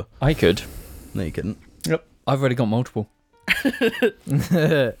follower? I could. No, you couldn't. Yep, I've already got multiple.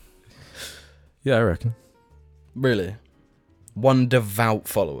 Yeah, I reckon. Really, one devout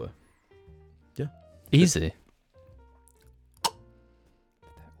follower. Yeah, easy.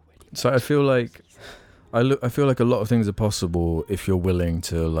 So I feel like I feel like a lot of things are possible if you're willing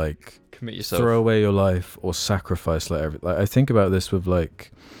to like commit yourself, throw away your life or sacrifice like everything. Like, I think about this with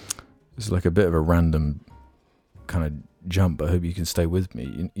like, it's like a bit of a random kind of jump, but I hope you can stay with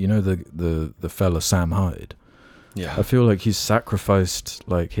me. You know the fella Sam Hyde? Yeah. I feel like he's sacrificed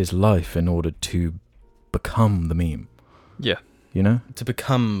like his life in order to become the meme. Yeah. You know? To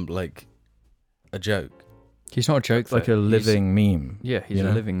become like a joke. He's not a joke though. Like a living meme. Yeah, he's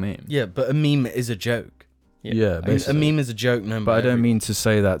a living meme. Yeah, but a meme is a joke. Yeah, basically. A meme is a joke. No, but I don't mean to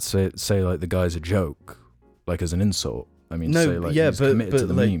say that. Say like the guy's a joke, like as an insult. I mean, no, say, like, he's committed to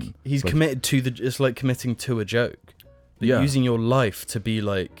the like, meme. He's like, committed to the. It's like committing to a joke. Like, using your life to be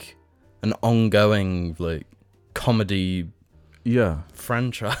like an ongoing like comedy.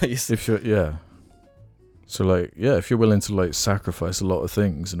 Franchise. If you're So like if you're willing to like sacrifice a lot of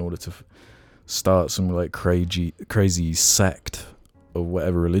things in order to start some like crazy sect of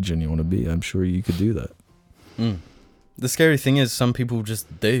whatever religion you want to be, I'm sure you could do that. The scary thing is some people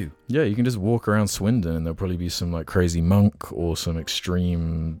just do. Yeah, you can just walk around Swindon and there'll probably be some like crazy monk or some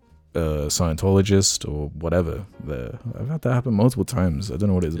extreme Scientologist or whatever there. I've had that happen multiple times. I don't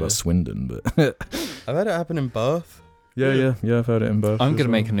know what it is about Swindon, but I've had it happen in Bath. Yeah, I've had it in Bath. I'm going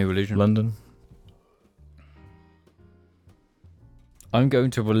to make a new religion. London. I'm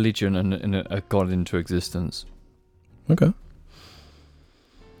going to religion and a god into existence. Okay.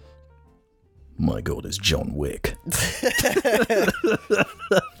 My god is John Wick.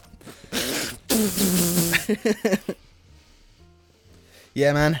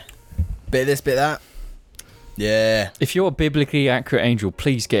 Yeah, man. Bit of this, bit of that. Yeah. If you're a biblically accurate angel,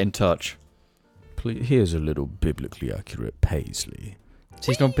 please get in touch. Here's a little biblically accurate Paisley.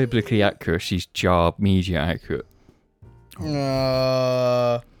 She's not biblically accurate, she's jar media accurate.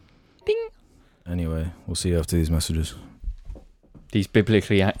 Ding. Anyway, we'll see you after these messages. These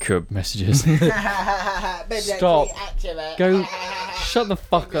biblically accurate messages. Stop. Accurate. Go. Shut the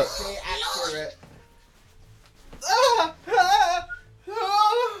fuck up.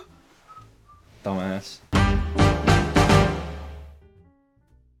 Dumbass.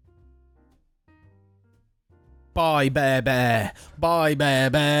 Bye, Bear Bear. Bye, Bear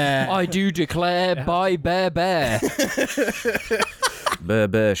Bear. I do declare, bye, Bear Bear. Bear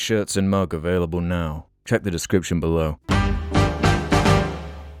Bear shirts and mug available now. Check the description below.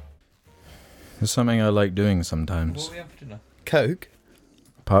 There's something I like doing sometimes. What are we having for dinner? Coke?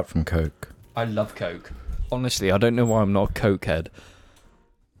 Apart from Coke. I love Coke. Honestly, I don't know why I'm not a Coke head.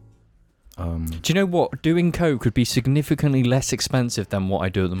 Do you know what? Doing Coke would be significantly less expensive than what I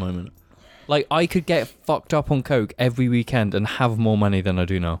do at the moment. Like, I could get fucked up on Coke every weekend and have more money than I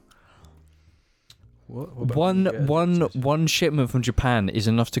do now. One shipment from Japan is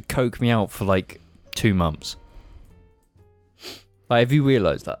enough to coke me out for like 2 months. Like, have you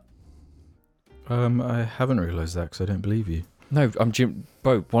realised that? I haven't realised that because I don't believe you. No,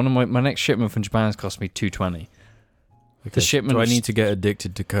 bro. One of my next shipment from Japan has cost me $220. Okay, the shipment. Do I need to get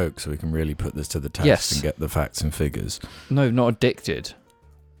addicted to Coke so we can really put this to the test and get the facts and figures? No, not addicted.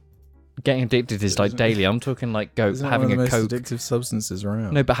 Getting addicted is like daily. I'm talking like having one of the a most Coke. Addictive substances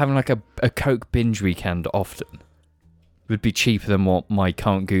around. No, but having like a Coke binge weekend often would be cheaper than what my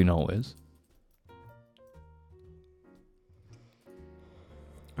current Goonhole is.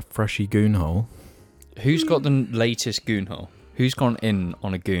 A freshy Goonhole. Who's got the latest Goonhole? Who's gone in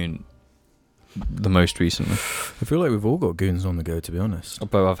on a Goon the most recently? I feel like we've all got goons on the go, to be honest.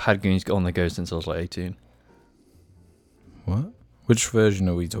 But I've had goons on the go since I was like 18. What? Which version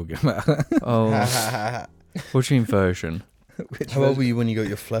are we talking about? Oh. What do you mean version? How old were you when you got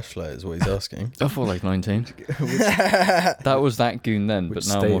your flashlight is what he's asking. I thought like 19. That was that goon then, but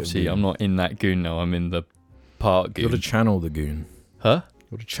now I'm not in that goon now. I'm in the part goon. You got to channel the goon. Huh?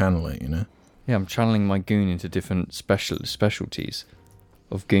 You got to channel it, you know? Yeah, I'm channeling my goon into different specialties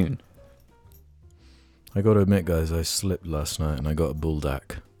of goon. I got to admit, guys, I slipped last night and I got a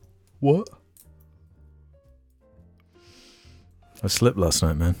buldak. What? I slipped last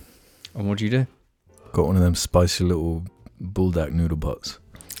night, man. And what do you do? Got one of them spicy little buldak noodle pots.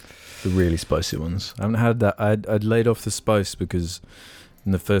 The really spicy ones. I haven't had that. I'd laid off the spice because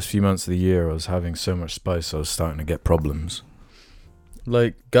in the first few months of the year I was having so much spice I was starting to get problems.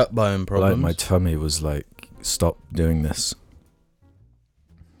 Like gut biome problems? Like my tummy was like, stop doing this.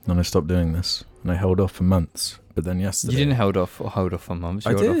 And I stopped doing this. And I held off for months. But then yesterday... You didn't hold off for months.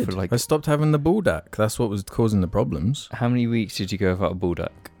 I did. Off for I stopped having the buldak. That's what was causing the problems. How many weeks did you go without a buldak?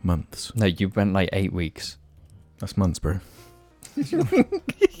 Months. No, you went like 8 weeks. That's months, bro.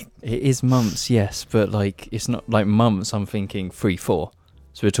 It is months, yes. But like, it's not like months. I'm thinking 3, 4.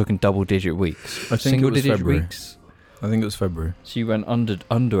 So we're talking double-digit weeks. I think it was February. Weeks. I think it was February. So you went under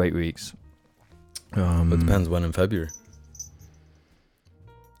 8 weeks. But it depends when in February.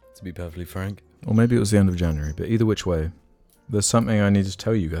 To be perfectly frank. Or maybe it was the end of January, but either which way, there's something I need to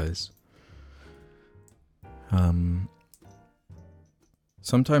tell you guys.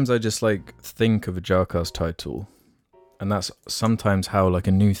 Sometimes I just like think of a JARCast title, and that's sometimes how like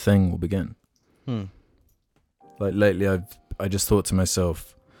a new thing will begin. Like lately I just thought to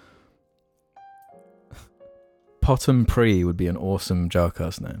myself, Pottom Prie would be an awesome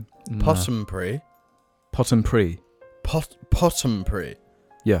JARCast name. Pottom Prie? Pottom Prie. Pottom Prie?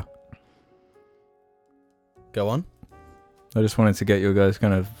 Yeah. Go on. I just wanted to get your guys'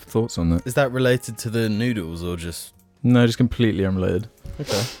 kind of thoughts on that. Is that related to the noodles or just... No, just completely unrelated.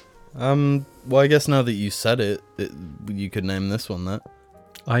 Okay. Well, I guess now that you said it, you could name this one that.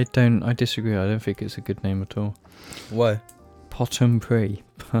 I disagree. I don't think it's a good name at all. Why? Pottom Prie.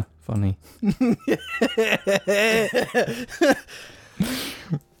 Funny.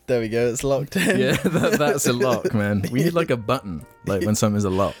 There we go, it's locked in. Yeah, that's a lock, man. We need like a button, like when something's a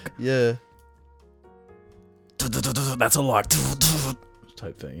lock. Yeah. That's a lock.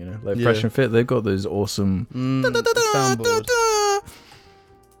 Type thing, you know? Like Yeah. Fresh and Fit, they've got those awesome... Soundboard.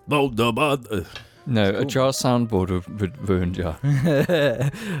 No, a jar soundboard would ruin jar.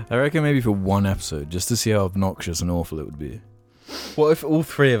 I reckon maybe for one episode, just to see how obnoxious and awful it would be. What if all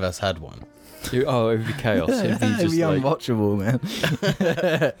three of us had one? It would be chaos. It'd be just like... unwatchable, man.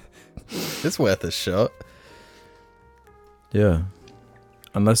 It's worth a shot. Yeah.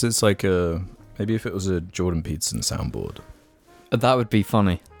 Unless it's like a... Maybe if it was a Jordan Peterson soundboard. That would be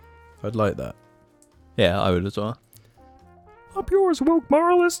funny. I'd like that. Yeah, I would as well. Up yours, woke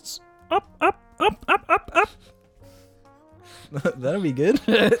moralists. Up, up, up, up, up, up. That'll be good.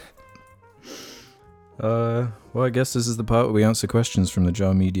 Well, I guess this is the part where we answer questions from the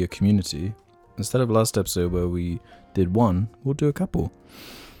Jar Media community. Instead of last episode where we did one, we'll do a couple.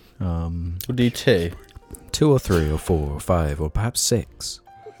 We'll do two. 2 or 3 or 4 or 5 or perhaps 6.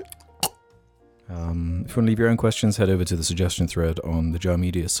 If you want to leave your own questions, head over to the suggestion thread on the Jar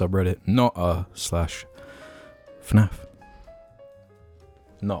Media subreddit, not r/FNAF.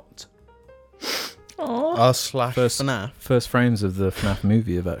 Not. R/FNAF. First frames of the FNAF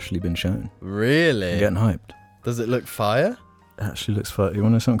movie have actually been shown. Really? I'm getting hyped. Does it look fire? It actually looks fun. You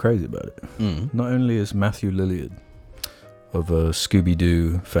want to know something crazy about it? Not only is Matthew Lillard of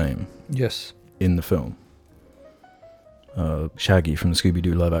Scooby-Doo fame Yes. in the film, Shaggy from the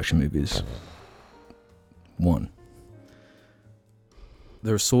Scooby-Doo live-action movies, 1.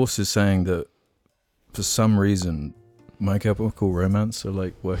 There are sources saying that for some reason My Chemical Romance are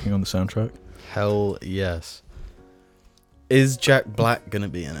like working on the soundtrack. Hell yes. Is Jack Black gonna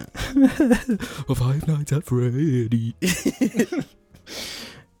be in it? Of Five Nights at Freddy.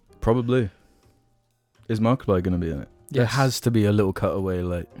 Probably. Is Markiplier gonna be in it? Yes. There has to be a little cutaway,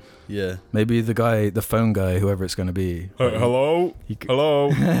 like Yeah. maybe the phone guy, whoever it's gonna be. Hello?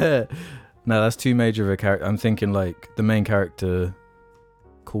 Hello? No, that's too major of a character. I'm thinking like the main character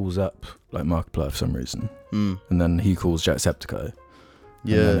calls up like Markiplier for some reason, and then he calls Jacksepticeye.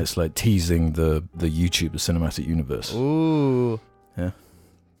 Yeah. And then it's like teasing the YouTube, the cinematic universe. Ooh. Yeah.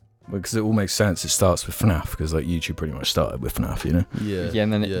 Because it all makes sense. It starts with FNAF because like YouTube pretty much started with FNAF, you know. Yeah. Yeah,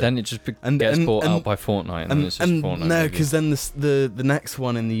 and then it just gets bought out by Fortnite, and then it's just Fortnite. No, because then the next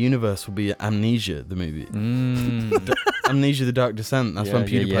one in the universe will be Amnesia, the movie. Amnesia: The Dark Descent. That's when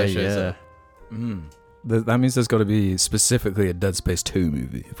PewDiePie shows up. That means there's got to be specifically a Dead Space 2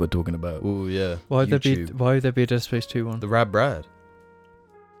 movie if we're talking about. Oh yeah. Why would YouTube. there be a Dead Space 2 one? The Rad Brad.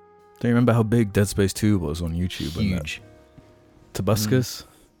 Do you remember how big Dead Space 2 was on YouTube? Huge. Tobuscus.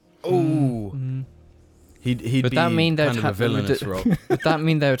 Oh. He'd Would be that mean kind of a villainous role. Would that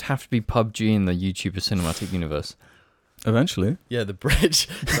mean there would have to be PUBG in the YouTuber cinematic universe? Eventually. Yeah, the bridge.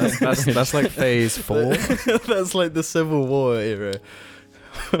 That's like phase 4. That's like the Civil War era.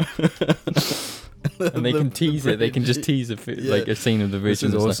 And they can tease it. They can just tease a scene of the bridge.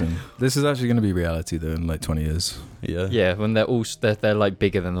 This is awesome. This is actually going to be reality though in like 20 years. Yeah. Yeah, when they're like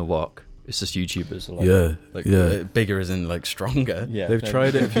bigger than The Rock. It's just YouTubers. Bigger as in like stronger. Yeah, they've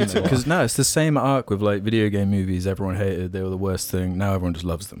tried it a few times. Because now it's the same arc with like video game movies. Everyone hated. They were the worst thing. Now everyone just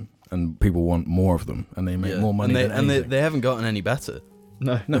loves them, and people want more of them, and they make more money. And they haven't gotten any better.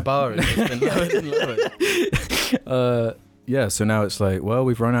 No. The bar has just been lowered and lowered. Yeah, so now it's like, well,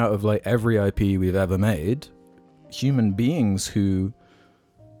 we've run out of like every IP we've ever made. Human beings who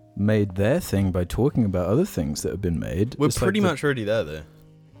made their thing by talking about other things that have been made. We're pretty much already there, though.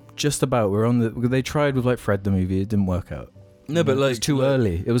 Just about. We're on the. They tried with like Fred the movie. It didn't work out. No, but like it was too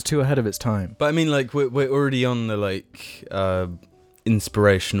early. It was too ahead of its time. But I mean, like we're already on the like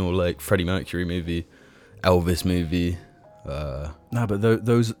inspirational like Freddie Mercury movie, Elvis movie. No, but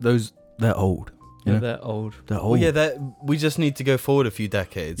those they're old. Yeah, they're old. They're old. Well, yeah, we just need to go forward a few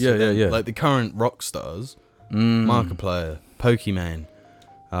decades. Yeah, yeah. Like the current rock stars, Markiplier, Pokimane,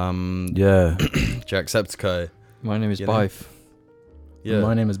 Jacksepticeye. My name is Bife. Yeah.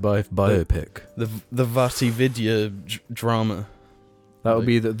 My name is Bife. Biopic. The Vati Vidya drama. That would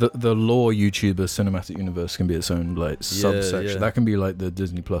be the lore YouTuber cinematic universe can be its own like subsection. Yeah. That can be like the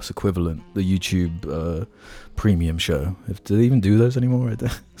Disney Plus equivalent, the YouTube premium show. Do they even do those anymore?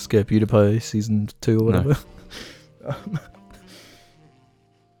 Scare PewDiePie season 2 or whatever. No.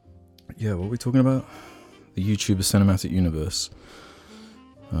 Yeah, what are we talking about? the YouTuber cinematic universe.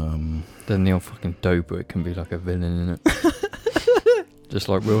 Then the old fucking Dobro can be like a villain in it. Just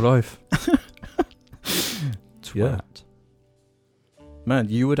like real life. Yeah. Man,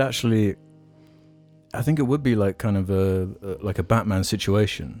 you would actually... I think it would be like kind of a Batman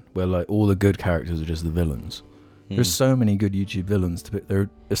situation where like all the good characters are just the villains. There's so many good YouTube villains to pick.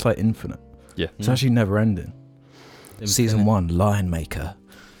 It's like infinite. Yeah. It's actually never ending. Infinite. Season 1, Lion Maker.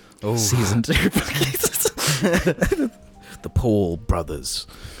 Oh. Season 2, the Paul brothers.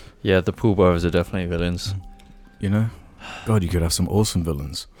 Yeah, the Paul brothers are definitely villains. You know? God, you could have some awesome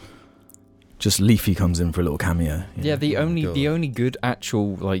villains. Just Leafy comes in for a little cameo. Yeah, the only good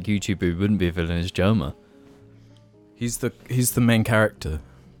actual like YouTuber who wouldn't be a villain is Joma. He's the main character.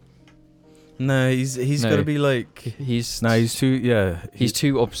 No, he's got to be like he's too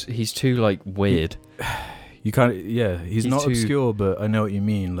like weird. You can't. Yeah, he's not obscure, but I know what you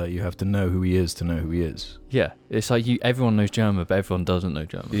mean. Like you have to know who he is to know who he is. Yeah, it's like everyone knows Joma, but everyone doesn't know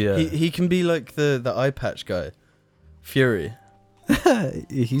Joma. Yeah, he can be like the eye patch guy, Fury.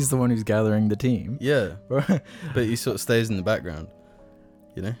 He's the one who's gathering the team. Yeah, but he sort of stays in the background.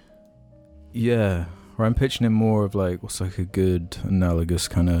 You know. Yeah, or I'm pitching him more of like what's like a good analogous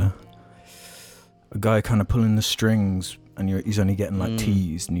kind of a guy kind of pulling the strings, and he's only getting like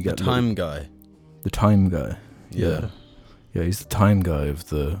teased, and you get the time guy. The time guy. Yeah. Yeah, he's the time guy of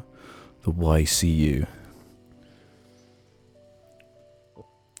the YCU.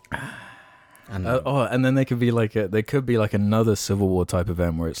 And then they could be like another Civil War type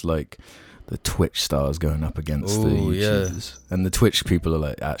event where it's like the Twitch stars going up against the YouTubers. Yeah. And the Twitch people are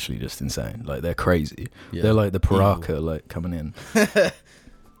like actually just insane. Like they're crazy. Yeah. They're like the Paraka like coming in.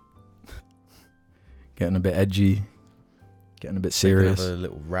 Getting a bit edgy. Getting a bit serious. They can have a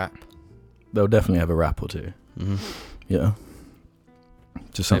little rap. They'll definitely have a rap or two. Mm-hmm. Yeah.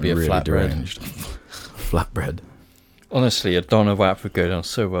 Just something maybe really deranged. Flatbread. Honestly, a Donna wrap would go down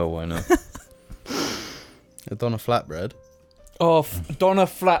so well, why not? A Donna flatbread? Oh, Donna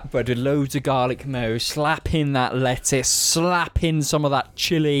flatbread with loads of garlic mayo, slap in that lettuce, slap in some of that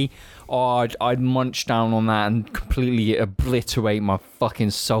chili. Oh, I'd munch down on that and completely obliterate my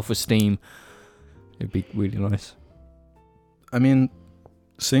fucking self-esteem. It'd be really nice. I mean,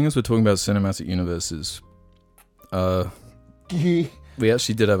 seeing as we're talking about cinematic universes, we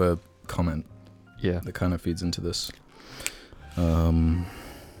actually did have a comment that kind of feeds into this. Did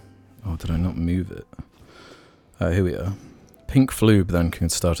I not move it? Here we are. Pink Flube then can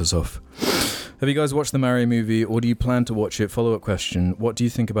start us off. Have you guys watched the Mario movie, or do you plan to watch it? Follow-up question. What do you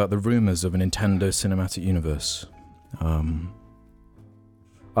think about the rumours of a Nintendo Cinematic Universe? I'm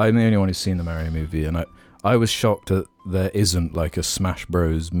the only one who's seen the Mario movie, and I was shocked that there isn't like a Smash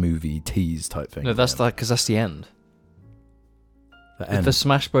Bros. Movie tease type thing. No, that's because that's the end. The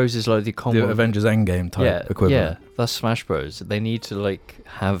Smash Bros is like the combo. The Avengers Endgame type equivalent. Yeah, that's Smash Bros. They need to like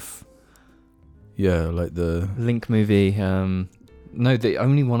have. Yeah, like the Link movie. No, the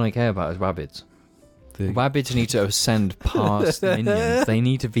only one I care about is Rabbids. Rabbids need to ascend past Minions. They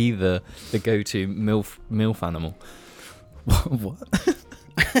need to be the go-to MILF animal. What?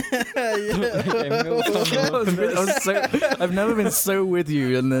 I've never been so with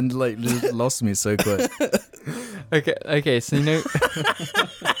you and then like just lost me so quick. Okay, so you know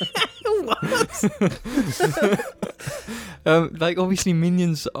like obviously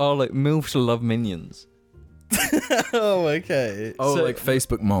Minions are like MILFs love Minions. Oh, okay. Oh, so, like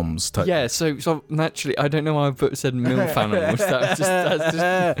Facebook moms type. Yeah, so naturally, I don't know why I said MILF animals. That's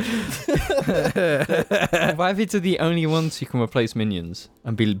just Rabbids are the only ones who can replace Minions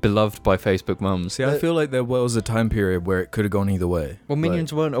and be beloved by Facebook moms. See, I feel like there was a time period where it could have gone either way. Well,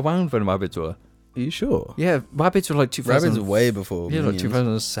 Minions weren't around when Rabbids were. Are you sure? Yeah, Rabbids were like 2000. Rabbids were way before Minions. Like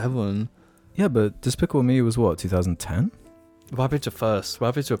 2007. Yeah, but Despicable Me was what, 2010? Rabbids are first.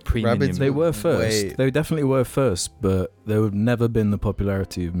 Rabbids were pre-Minions. They were first. They definitely were first, but they would never been the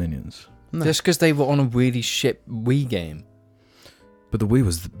popularity of Minions. No. Just because they were on a really shit Wii game. But the Wii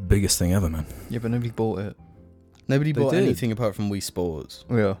was the biggest thing ever, man. Yeah, but nobody bought it. Nobody bought anything apart from Wii Sports.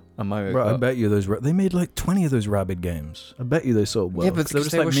 Yeah, and Mario Kart. I bet you they made like 20 of those Rabbids games. I bet you they sold well. Yeah, but they were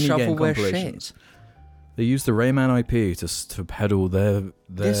just like mini game compilations. Shit. They used the Rayman IP to peddle their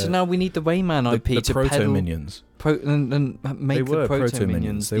yeah, so now we need the Rayman IP to proto peddle Minions. And make the proto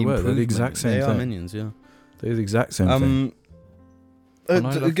Minions. They were. They're the exact same thing. They are Minions, yeah. They're the exact same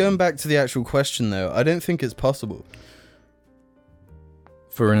thing. Going back to the actual question, though, I don't think it's possible.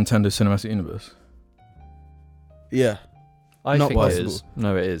 For a Nintendo Cinematic Universe? Yeah. I not think possible. It is.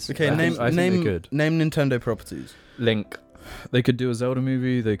 No, it is. Okay, name Nintendo properties. Link. They could do a Zelda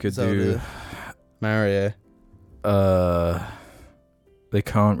movie. They could do Mario. they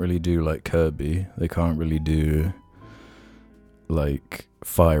can't really do like Kirby. They can't really do like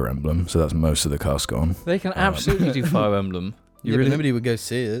Fire Emblem. So that's most of the cast gone. They can absolutely do Fire Emblem. But nobody would go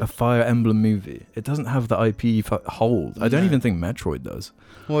see it. A Fire Emblem movie. It doesn't have the IP hold. I don't even think Metroid does.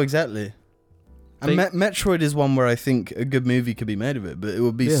 Well, exactly. And Metroid is one where I think a good movie could be made of it, but it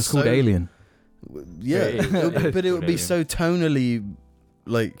would be it's called Alien. Yeah, but it would be so tonally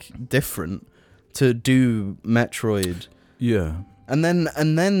like different to do Metroid. Yeah. And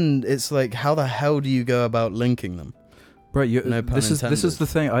then it's like, how the hell do you go about linking them? Right, this is the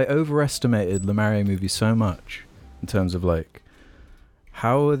thing. I overestimated the Mario movie so much in terms of like,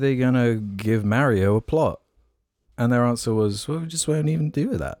 how are they gonna give Mario a plot? And their answer was, well, we just won't even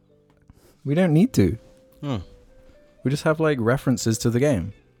do that. We don't need to. We just have like references to the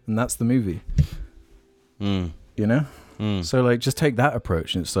game, and that's the movie. You know? So like, just take that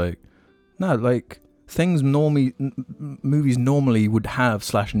approach, and it's like, no, like things movies normally would have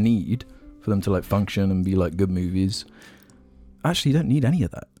 / need for them to like function and be like good movies. Actually, you don't need any of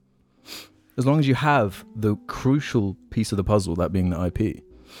that. As long as you have the crucial piece of the puzzle, that being the IP.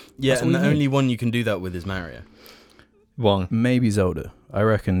 Yeah, and the only one you can do that with is Mario. One. Maybe Zelda. I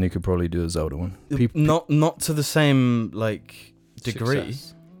reckon you could probably do a Zelda one. Not to the same like degree.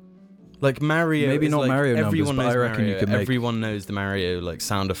 Success. Like Mario, maybe not like, Mario everyone numbers, knows but I reckon Mario. you could make... Everyone knows the Mario like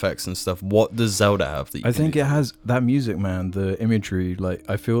sound effects and stuff. What does Zelda have that you I can think do? it has that music, man, the imagery. Like,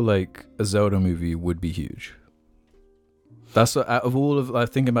 I feel like a Zelda movie would be huge. That's out of all of, like,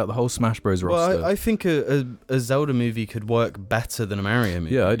 thinking about the whole Smash Bros. roster. Well, I think a Zelda movie could work better than a Mario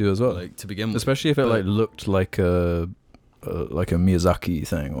movie. Yeah, I do as well. Like to begin with, especially if it like looked like a Miyazaki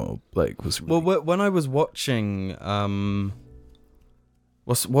thing, or like was. Really... Well, when I was watching,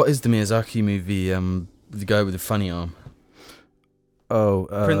 what is the Miyazaki movie? The guy with the funny arm. Oh,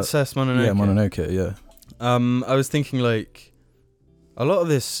 Princess Mononoke. Yeah, Mononoke. Yeah. I was thinking like, a lot of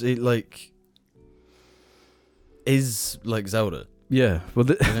this is like Zelda. Yeah, well,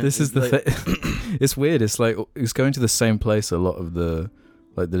 this is the thing. It's weird. It's like it's going to the same place. A lot of the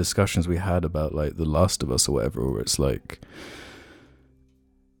discussions we had about like The Last of Us or whatever, where it's like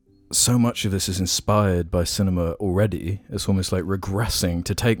so much of this is inspired by cinema already. It's almost like regressing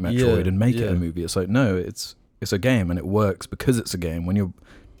to take Metroid and make it a movie. It's like, no, it's a game and it works because it's a game. When you're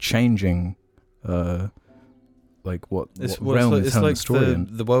changing, like what realm is telling the story in.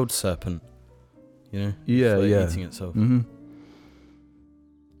 The world serpent. You know, eating itself.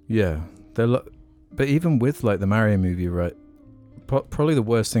 Yeah, but even with like the Mario movie, right? Probably the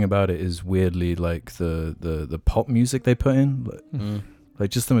worst thing about it is weirdly like the pop music they put in, like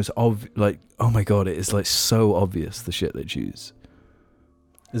just the most like, oh my god, it is like so obvious the shit they choose.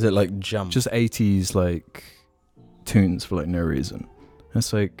 Is it like Jump? Just 80s like tunes for like no reason. And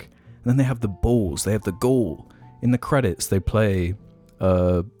it's like, and then they have the balls, they have the gall in the credits. They play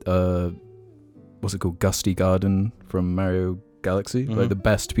what's it called, Gusty Garden from Mario Galaxy, like the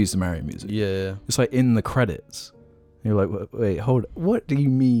best piece of Mario music. Yeah. It's like in the credits. And you're like, wait, hold. What do you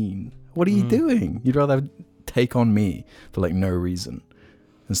mean? What are you doing? You'd rather Take On Me for like no reason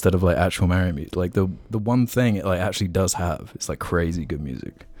instead of like actual Mario music. Like the one thing it like actually does have, it's like crazy good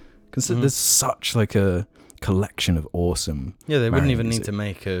music. Because there's such like a collection of awesome. Yeah, they wouldn't even music. need to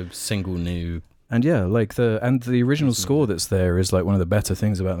make a single new. And yeah, like the original score that's there is like one of the better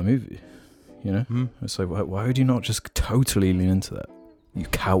things about the movie. You know, it's like, why would you not just totally lean into that? You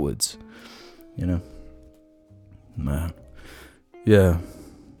cowards. You know. Man. Yeah.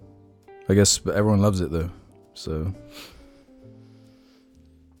 I guess everyone loves it though. So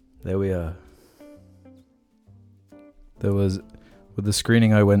there we are. There was, with the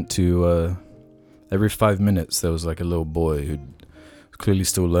screening I went to, every 5 minutes there was like a little boy who was clearly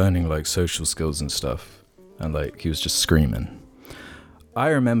still learning like social skills and stuff, and like he was just screaming. I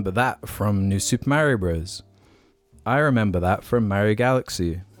remember that from New Super Mario Bros. I remember that from Mario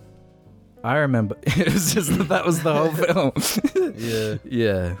Galaxy. I remember it was just that was the whole film.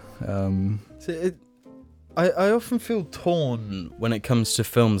 Yeah. So I often feel torn when it comes to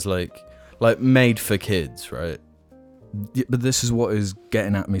films like made for kids, right? Yeah, but this is what is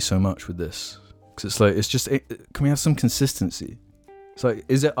getting at me so much with this, because it's like can we have some consistency? It's like,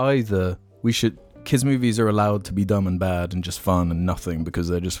 is it either kids movies are allowed to be dumb and bad and just fun and nothing because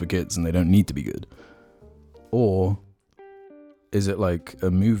they're just for kids and they don't need to be good, or is it like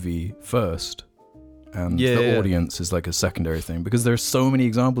a movie first and the audience is like a secondary thing? Because there are so many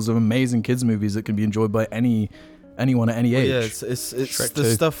examples of amazing kids movies that can be enjoyed by anyone at any age. Yeah, it's Shrek the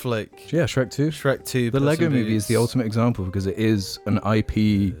 2. stuff like Shrek 2. Shrek 2. The Lego Movie is the ultimate example because it is an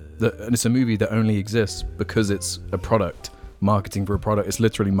IP and it's a movie that only exists because it's a product, marketing for a product. It's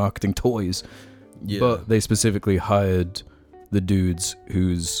literally marketing toys. Yeah. But they specifically hired the dudes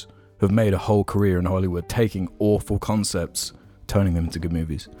who've made a whole career in Hollywood taking awful concepts, turning them into good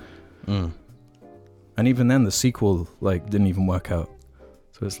movies. And even then, the sequel didn't even work out.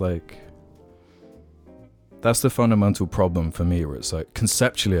 So it's like, that's the fundamental problem for me, where it's like,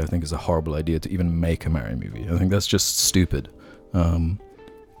 conceptually, I think it's a horrible idea to even make a Mario movie. I think that's just stupid.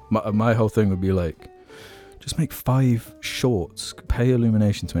 My whole thing would be like, just make 5 shorts, pay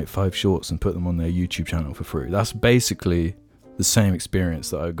Illumination to make 5 shorts and put them on their YouTube channel for free. That's basically the same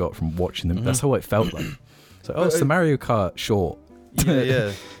experience that I got from watching them. That's how it felt like. It's like, it's the Mario Kart short.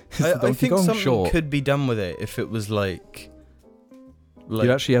 Yeah. I think something could be done with it if it was like you'd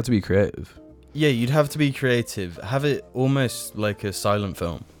actually have to be creative. Yeah, you'd have to be creative. Have it almost like a silent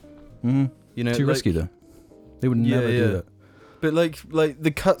film. You know, too risky though. They would never do that. But like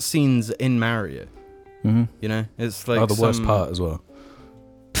the cutscenes in Mario. You know, it's like the worst part as well.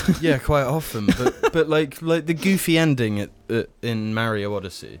 Yeah, quite often. But like the goofy ending in Mario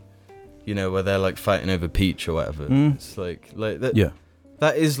Odyssey, you know, where they're like fighting over Peach or whatever. It's like that. Yeah,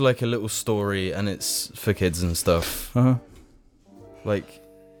 that is like a little story, and it's for kids and stuff. Like,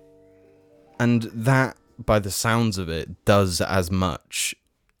 and that, by the sounds of it, does as much,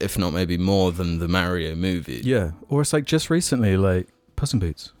 if not maybe more, than the Mario movie. Yeah, or it's like just recently, like Puss in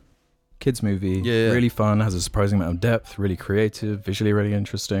Boots. Kids movie, really fun, has a surprising amount of depth, really creative, visually really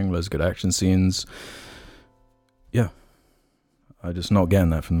interesting, loads of good action scenes. Yeah, I'm just not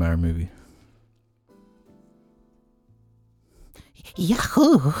getting that from the Mario movie.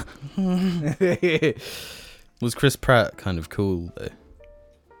 Yahoo! Was Chris Pratt kind of cool though?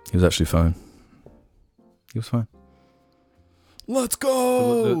 He was actually fine. He was fine. Let's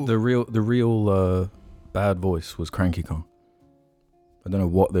go. The real bad voice was Cranky Kong. I don't know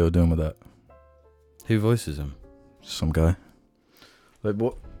what they were doing with that. Who voices him? Some guy. Like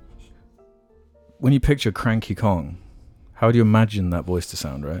what? When you picture Cranky Kong, how do you imagine that voice to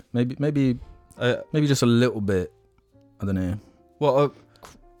sound? Right? Maybe just a little bit. I don't know. What?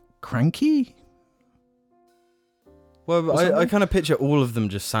 Cranky? Well, I kind of picture all of them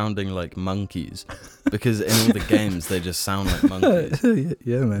just sounding like monkeys, because in all the games they just sound like monkeys.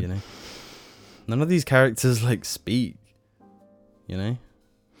 Yeah, man. You know, none of these characters like speak. You know?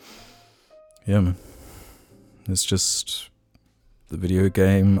 Yeah, man. It's just the video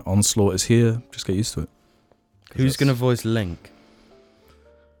game onslaught is here. Just get used to it. Who's going to voice Link?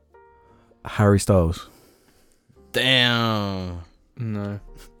 Harry Styles. Damn. No.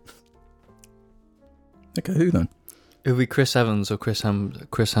 Okay, who then? It would be Chris Evans or Chris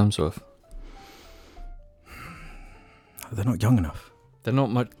Hemsworth. They're not young enough. They're not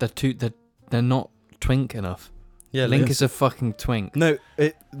much. They're not twink enough. Yeah, Link is a fucking twink. No,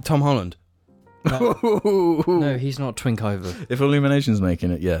 Tom Holland. No, he's not twink either. If Illumination's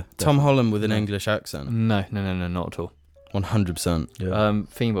making it, yeah. Tom Holland with an English accent. No, not at all. 100%. Yeah.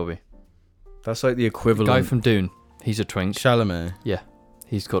 Thingamabobby. That's like the equivalent. The guy from Dune. He's a twink. Chalamet. Yeah,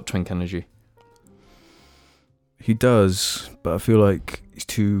 he's got twink energy. He does, but I feel like he's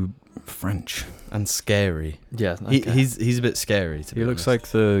too French and scary. Yeah, okay. He's a bit scary. To be looks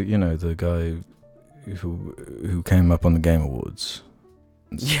honest. like the guy who came up on the Game Awards.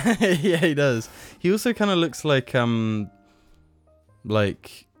 Yeah, he does. He also kind of looks like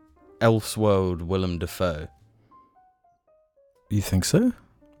Elseworld Willem Dafoe. You think so?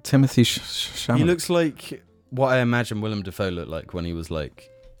 Timothy Chalamet. He looks like what I imagine Willem Dafoe looked like when he was like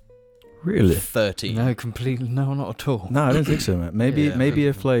really 13. No, completely. No, not at all. No, I don't think so, man. Maybe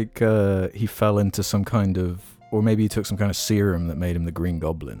if like he fell into some kind of, or maybe he took some kind of serum that made him the Green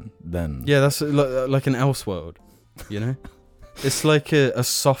Goblin. Then that's like an Elseworld, you know. It's like a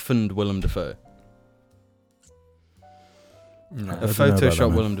softened Willem Dafoe. No, a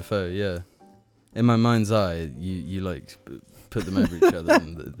Photoshop Willem Dafoe. Yeah. In my mind's eye, you like put them over each other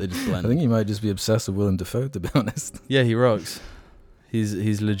and they just blend. I think you might just be obsessed with Willem Dafoe, to be honest. Yeah, he rocks.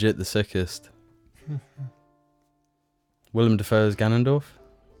 He's legit the sickest. Willem Dafoe's Ganondorf?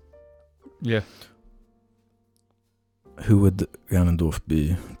 Yeah. Who would Ganondorf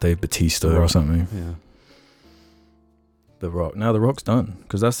be? Dave Bautista or something? Yeah. The Rock. Now The Rock's done,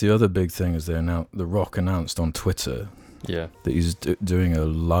 because that's the other big thing. Is The Rock announced on Twitter, that he's doing a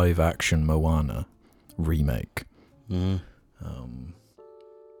live action Moana remake. So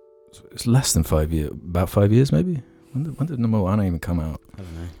it's less than 5 years, about 5 years maybe. When did the Moana even come out? I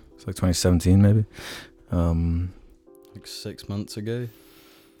don't know. It's like 2017 maybe. Like 6 months ago.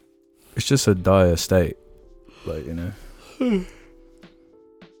 It's just a dire state, like, you know.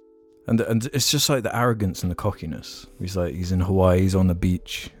 And it's just like the arrogance and the cockiness. He's in Hawaii, he's on the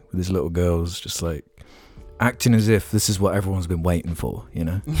beach with his little girls, just like acting as if this is what everyone's been waiting for, you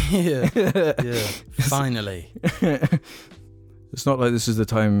know. Yeah. Finally. It's not like this is the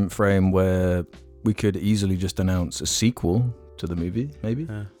time frame where we could easily just announce a sequel to the movie, maybe.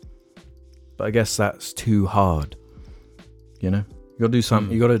 Yeah. But I guess that's too hard. You know? You gotta do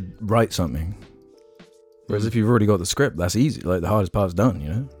something, you gotta write something. Whereas if you've already got the script, that's easy. Like, the hardest part's done, you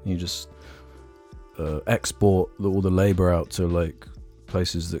know? You just export all the labor out to, like,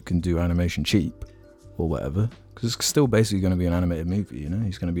 places that can do animation cheap or whatever. Because it's still basically going to be an animated movie, you know?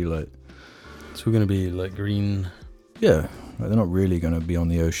 He's going to be like... It's all going to be, like, green... Yeah. Like, they're not really going to be on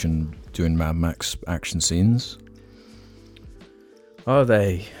the ocean doing Mad Max action scenes. Are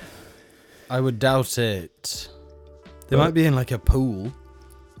they? I would doubt it. They might be in, like, a pool.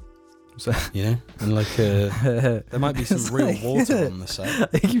 You know, and like there might be some real water on the set.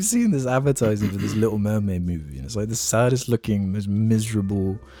 I keep seeing this advertising for this Little Mermaid movie, and it's like the saddest looking, most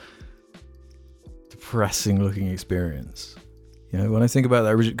miserable, depressing looking experience. You know, when I think about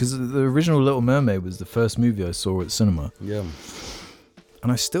that original, because the original Little Mermaid was the first movie I saw at the cinema. Yeah.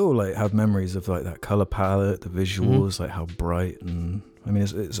 And I still like have memories of like that color palette, the visuals, like how bright, and I mean,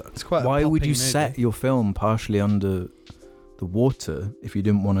 it's quite. Why would you movie. set your film partially under the water if you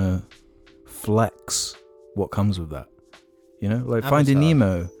didn't want to flex what comes with that? You know, like Avatar. Finding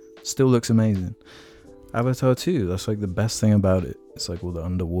Nemo still looks amazing. Avatar 2, that's like the best thing about it. It's like all the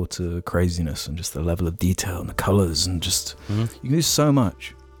underwater craziness and just the level of detail and the colors and just you can do so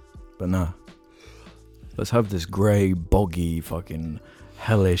much. But nah, let's have this grey, boggy, fucking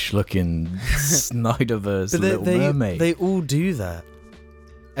hellish looking Snyderverse Little Mermaid. They all do that.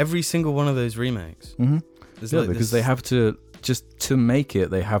 Every single one of those remakes. Yeah, like because they have to. Just to make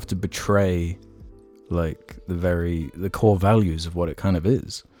it, they have to betray like the core values of what it kind of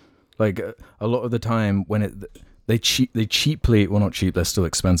is. Like a lot of the time when they cheaply, well, not cheap, they're still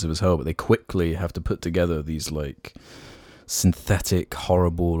expensive as hell, but they quickly have to put together these like synthetic,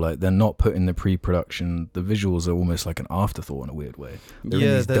 horrible, like they're not put in the pre-production. The visuals are almost like an afterthought in a weird way. They're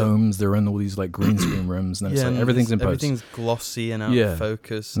in these domes, they're in all these like green screen rooms, and it's like everything's in post. Everything's glossy and out of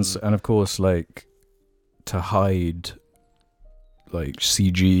focus. And of course, like to hide like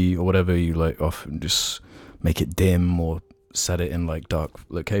CG or whatever, you like often just make it dim or set it in like dark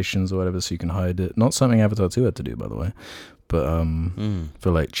locations or whatever so you can hide it. Not something Avatar 2 had to do, by the way, but for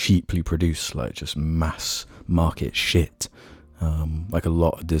like cheaply produced like just mass market shit, like a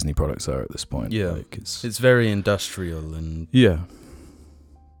lot of Disney products are at this point. Yeah, like it's very industrial and yeah,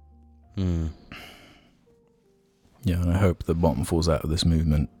 and I hope the bottom falls out of this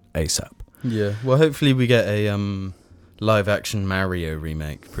movement ASAP. Yeah, well, hopefully we get a live action Mario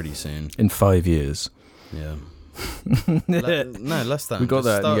remake pretty soon. In 5 years. Yeah. No, less than. We got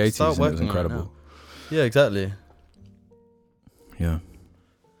that in the 80s and it was incredible. Yeah, exactly. Yeah.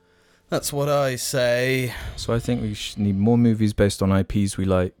 That's what I say. So I think we need more movies based on IPs we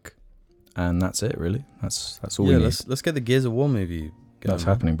like, and that's it, really. That's all we need. Let's get the Gears of War movie. That's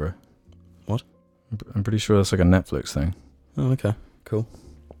happening, bro. What? I'm pretty sure that's like a Netflix thing. Oh, okay. Cool.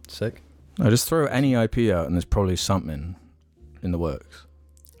 Sick. No, just throw any IP out and there's probably something in the works.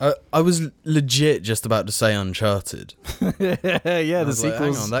 I was legit just about to say Uncharted. Yeah, the sequels. Like,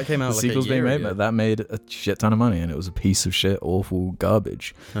 hang on, that came out the like sequels a year being made, ago. but that made a shit ton of money, and it was a piece of shit, awful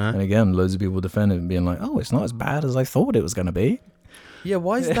garbage. Uh-huh. And again, loads of people defended it and being like, "Oh, it's not as bad as I thought it was going to be." Yeah,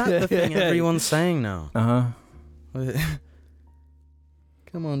 why is that the thing everyone's saying now?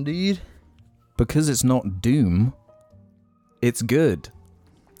 Come on, dude. Because it's not Doom. It's good.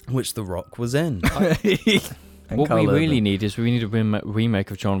 Which The Rock was in. What we really need is we need a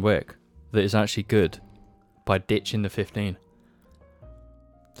remake of John Wick that is actually good by ditching the 15.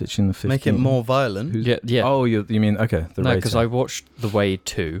 Ditching the 15? Make it more violent. Yeah. Oh, you mean, okay. No, because I watched The Raid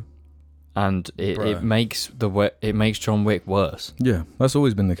 2 and it makes John Wick worse. Yeah, that's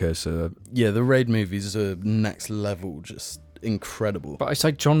always been the case. Yeah, the Raid movies are next level, just incredible. But it's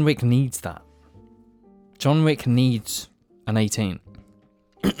like John Wick needs that. John Wick needs an 18.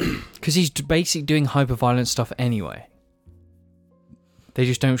 Because he's basically doing hyper-violent stuff anyway. They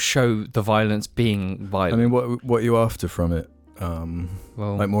just don't show the violence being violent. I mean, what are you after from it?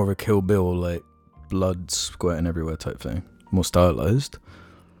 Well, like more of a Kill Bill, like blood squirting everywhere type thing. More stylized.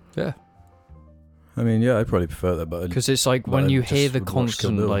 Yeah. I mean, yeah, I'd probably prefer that, but because it's like when you hear the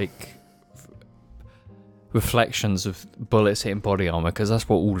constant like reflections of bullets hitting body armor, because that's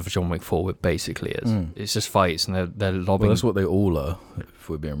what all of John Wick 4 basically is. It's just fights and they're lobbing. Well, that's what they all are, if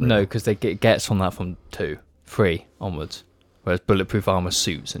we're being real. No, because they gets from that from 2, 3 onwards, whereas bulletproof armor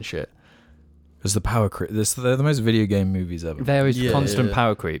suits and shit. There's the power creep. They're the most video game movies ever. There is constant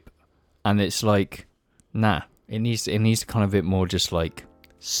power creep, and it's like, nah, it needs to kind of a bit more just like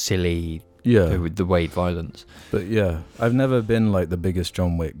silly Yeah, with the Wade violence. but yeah, I've never been like the biggest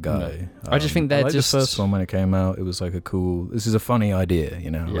John Wick guy. I just think they're I just the first one when it came out. It was like a cool. This is a funny idea,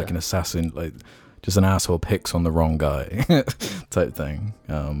 you know, like an assassin, like just an asshole picks on the wrong guy type thing.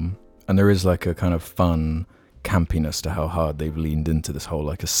 And there is like a kind of fun campiness to how hard they've leaned into this whole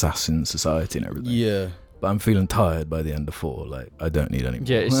like assassin society and everything. Yeah. But I'm feeling tired by the end of 4. Like, I don't need any more.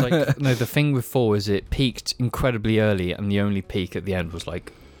 Yeah, it's like, no, the thing with 4 is it peaked incredibly early, and the only peak at the end was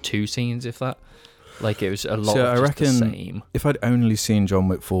like 2 scenes, if that. Like, it was a lot of just the same. If I'd only seen John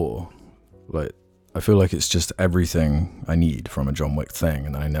Wick 4, like, I feel like it's just everything I need from a John Wick thing,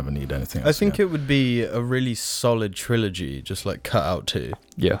 and then I never need anything else. I think it would be a really solid trilogy, just like cut out 2.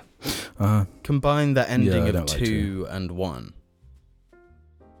 Yeah. Combine the ending of 2 and 1.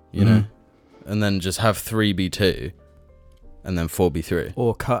 You know? And then just have 3 be 2, and then 4 be 3.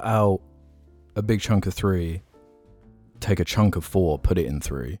 Or cut out a big chunk of 3, take a chunk of 4, put it in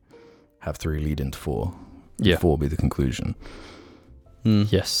 3, have 3 lead into 4. Yeah. 4 be the conclusion.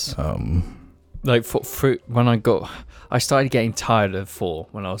 Yes. Like when I started getting tired of 4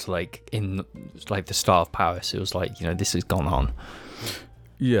 when I was like in like the start of Paris. It was like, you know, this has gone on.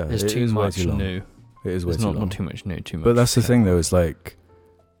 Yeah, there's too much new. It is way too long. Not too much new. Too much. But that's the thing, though. Is like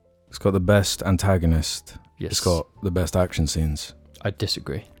it's got the best antagonist. Yes. It's got the best action scenes. I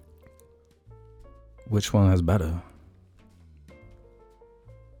disagree. Which one has better?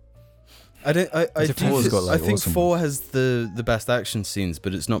 I think awesome 4 has the best action scenes,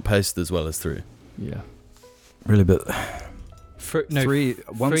 but it's not paced as well as 3. Yeah. Really, but 3.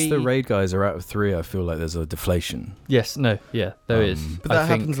 Once the raid guys are out of 3, I feel like there's a deflation. Yes. No. Yeah. There is. But that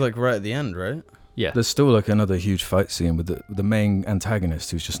happens like right at the end, right? Yeah. There's still like another huge fight scene with the main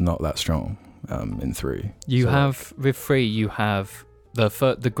antagonist who's just not that strong. In 3, you have with 3, you have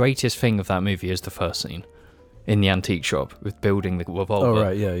the greatest thing of that movie is the first scene in the antique shop with building the revolver. Oh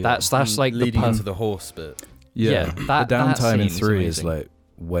right, yeah. That's like leading into the horse bit. Yeah, that the downtime in 3 is is like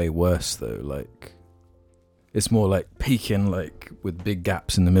way worse though. Like it's more like peaking like with big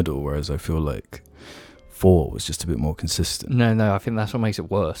gaps in the middle, whereas I feel like 4 was just a bit more consistent. No, I think that's what makes it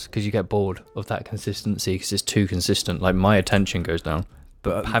worse because you get bored of that consistency because it's too consistent. Like my attention goes down.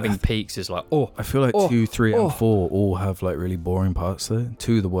 But having peaks is like, I feel like 2, 3, and 4 all have like really boring parts though.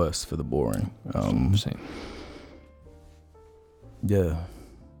 2 the worst for the boring. Yeah.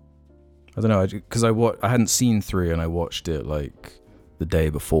 I don't know, because I hadn't seen 3 and I watched it like the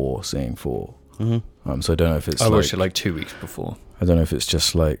day before seeing 4. Mm-hmm. So I don't know if it's I watched it like 2 weeks before. I don't know if it's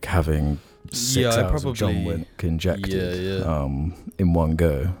just like having 6 hours of John Wick injected in one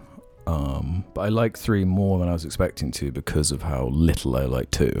go. But I like 3 more than I was expecting to because of how little I like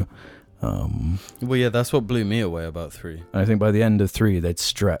 2. Well, yeah, that's what blew me away about 3. And I think by the end of 3, they'd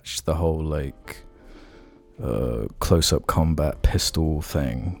stretched the whole like close-up combat pistol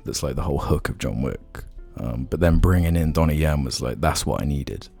thing. That's like the whole hook of John Wick. But then bringing in Donnie Yen was like that's what I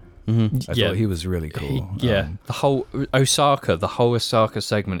needed. I thought he was really cool. The whole Osaka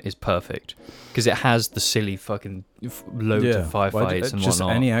segment is perfect because it has the silly fucking loads of firefights and just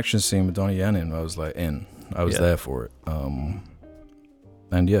whatnot. Any action scene with Donnie Yen in, I was like I was there for it.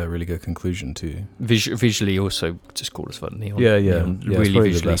 And really good conclusion too. Visually also just cool as fun. Neon, neon, really it's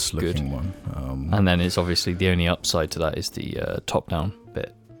probably visually the best good. looking one. And then it's obviously the only upside to that is the top down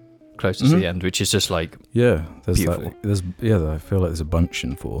bit closest to the end, which is just like there's beautiful. I feel like there's a bunch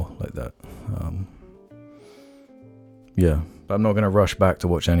in 4 like that. But I'm not going to rush back to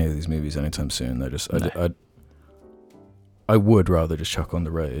watch any of these movies anytime soon. They're just I would rather just chuck on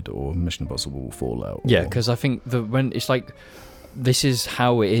the Raid or Mission Impossible Fallout. Yeah, because I think when it's like this is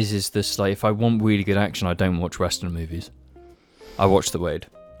how it is this like if I want really good action, I don't watch Western movies. I watch The Raid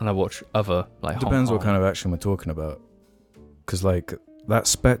and I watch other like depends what kind of action we're talking about, because like that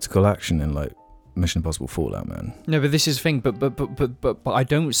spectacle action in like Mission Impossible Fallout, man. No, but this is the thing. But I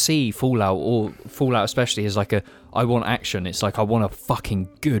don't see Fallout or Fallout especially as like I want action. It's like I want a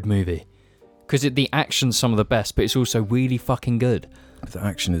fucking good movie because the action's some of the best, but it's also really fucking good. The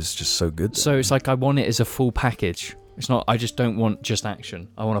action is just so good. So it's like I want it as a full package. It's not. I just don't want just action.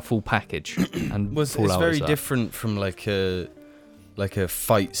 I want a full package. And it's very different from like a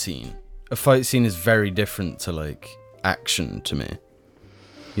fight scene. A fight scene is very different to like action to me.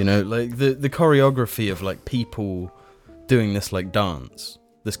 You know, like the choreography of like people doing this like dance,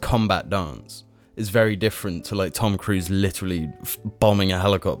 this combat dance, is very different to like Tom Cruise literally bombing a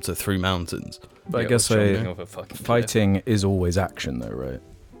helicopter through mountains. But I guess fighting is always action though, right?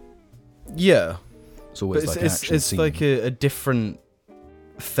 Yeah. It's always like an action it's scene. like a different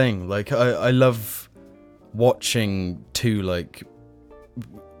thing. Like I love watching 2 like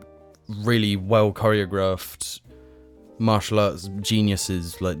really well choreographed martial arts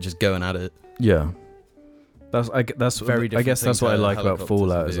geniuses like just going at it. Yeah. That's Very I guess that's what I like about helicopters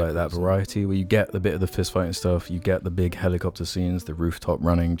Fallout and is like that vehicles. variety where you get the bit of the fist fighting stuff, you get the big helicopter scenes, the rooftop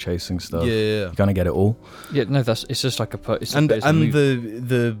running, chasing stuff. Yeah. You kind of get it all. Yeah, no, it's just like it's And it's a movie.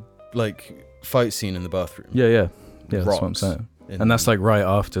 the like fight scene in the bathroom. Yeah. That's what I'm Rocks. saying. And that's like right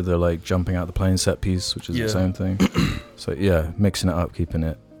after the like jumping out the plane set piece, which is its own thing. So yeah, mixing it up, keeping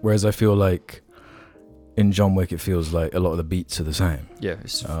it. Whereas I feel like in John Wick, it feels like a lot of the beats are the same. Yeah,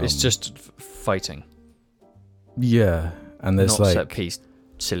 it's just fighting. Yeah, and there's not like set piece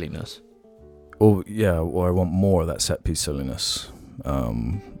silliness. or I want more of that set piece silliness,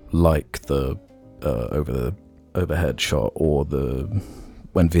 like the over the overhead shot, or the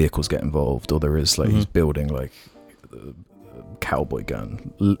when vehicles get involved, or there is like he's building like the cowboy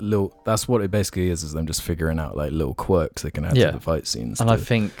gun. Little, that's what it basically is them just figuring out like little quirks they can add to the fight scenes. And I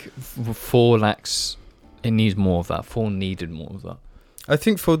think 4 lacks. It needs more of that. 4 needed more of that. I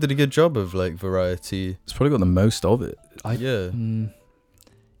think Ford did a good job of like variety. It's probably got the most of it. Yeah.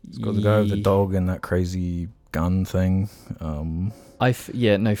 It's got the guy with the dog and that crazy gun thing. But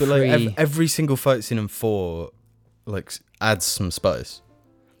 3. like every single fight scene in 4 like adds some spice.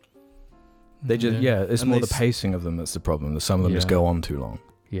 They just it's And more they the pacing of them that's the problem. Some of them just go on too long.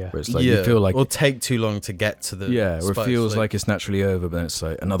 Yeah. Where it's like you feel like or take too long to get to the where it spice, feels like it's naturally over, but then it's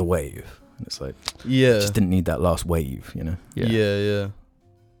like another wave. And it's like just didn't need that last wave, you know? Yeah.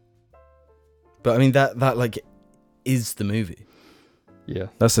 But I mean that like is the movie. Yeah.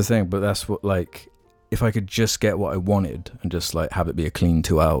 That's the thing, but that's what like if I could just get what I wanted and just like have it be a clean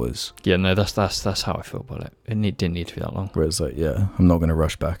 2 hours. Yeah, no, that's how I feel about it. It didn't need to be that long. Whereas like I'm not gonna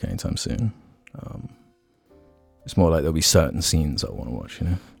rush back anytime soon. It's more like there'll be certain scenes I want to watch, you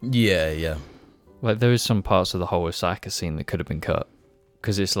know? Yeah. Like there is some parts of the whole Osaka scene that could have been cut,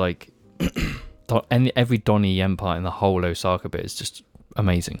 because it's like every Donnie Yen part in the whole Osaka bit is just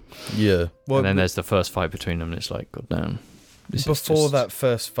amazing. Yeah. Well, and then there's the first fight between them, and it's like, god damn. Before that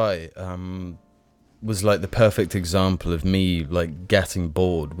first fight, was like the perfect example of me like getting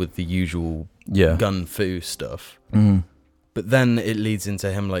bored with the usual gun fu stuff. Mm. But then it leads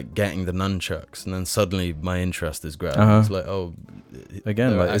into him like getting the nunchucks, and then suddenly my interest is grabbed. It's like,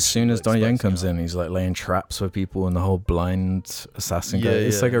 again, like as soon as like, Donnie Yen comes in, he's like laying traps for people, and the whole blind assassin guy.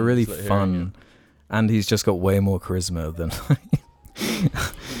 It's like a really like fun, and he's just got way more charisma than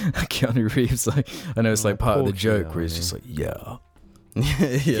Keanu Reeves. Like I know it's like part of the joke where he's just like, yeah.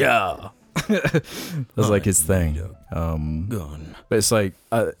 That's like his thing. But it's like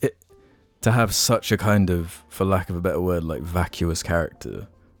to have such a kind of, for lack of a better word, like vacuous character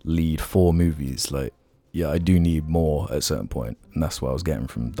lead 4 movies, like I do need more at a certain point, and that's what I was getting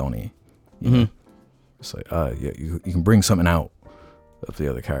from Donnie. You know? It's like you can bring something out of the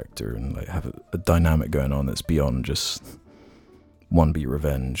other character and like have a dynamic going on that's beyond just one beat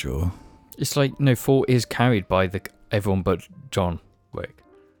revenge. Or it's like 4 is carried by everyone but John Wick.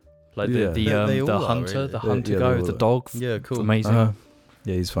 Like the hunter, really. the hunter guy with the dog. Yeah, cool. Amazing.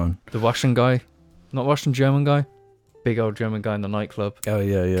 Yeah, he's fun. The Russian guy, not Russian, German guy, big old German guy in the nightclub. Oh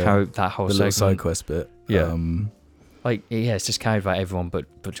yeah. Carried that whole the little side quest bit. Yeah. It's just carried by everyone but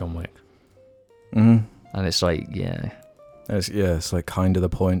John Wick. Mm-hmm. And it's like, it's like kind of the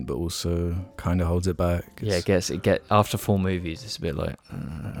point, but also kind of holds it back. It gets after 4 movies, it's a bit like.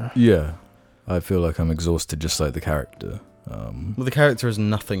 Yeah, I feel like I'm exhausted, just like the character. Well, the character has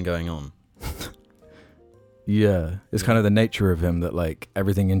nothing going on. Yeah, it's kind of the nature of him that like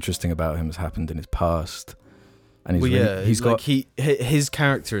everything interesting about him has happened in his past, and his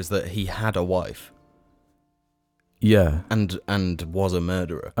character is that he had a wife. Yeah, and was a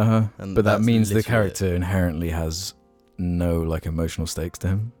murderer. But that means the character inherently has no like emotional stakes to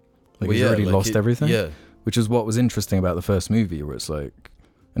him. Like he's already lost everything. Yeah, which is what was interesting about the first movie, where it's like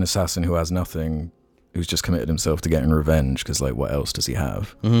an assassin who has nothing, who's just committed himself to getting revenge, because like what else does he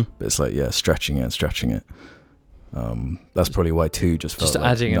have? But it's like stretching it. That's probably why 2 just felt like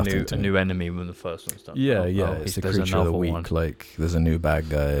adding nothing a new enemy when the first one's done. It's the creature of the week. One. Like there's a new bad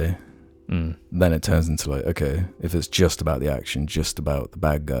guy. Then it turns into like, okay, if it's just about the action, just about the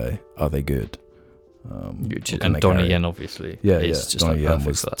bad guy, are they good? And Donnie Yen, obviously. It's just Donnie Yen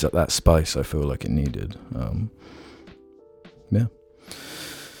was that spice I feel like it needed. I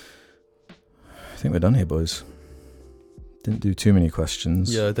think we're done here, boys. Didn't do too many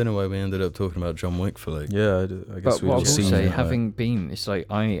questions. Yeah, I don't know why we ended up talking about John Wick for like. Yeah, I guess but what I will say, having been, it's like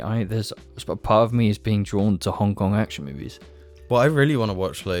there's a part of me is being drawn to Hong Kong action movies. Well, I really want to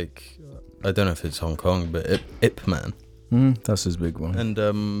watch like, I don't know if it's Hong Kong, but Ip Man. That's his big one.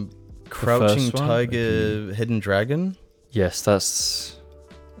 And Crouching Tiger, Hidden Dragon. Yes, that's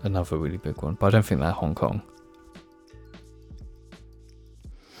another really big one, but I don't think they're Hong Kong.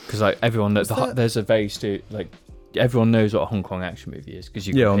 because like everyone knows there's a very everyone knows what a Hong Kong action movie is because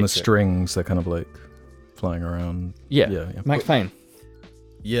you on the strings they're kind of like flying around. Yeah. Max Payne.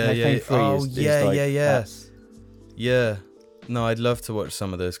 Yeah. Yeah. No, I'd love to watch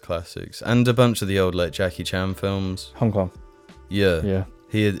some of those classics and a bunch of the old like Jackie Chan films. Hong Kong. Yeah.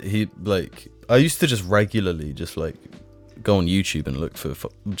 He like I used to just regularly just like go on YouTube and look for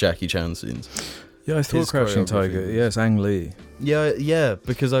Jackie Chan scenes. Yeah, I thought Crouching Tiger. Yes, Ang Lee. Yeah,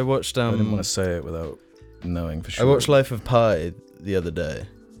 because I watched. I didn't want to say it without knowing for sure. I watched Life of Pi the other day.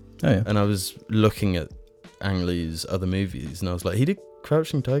 Oh yeah. And I was looking at Ang Lee's other movies, and I was like, he did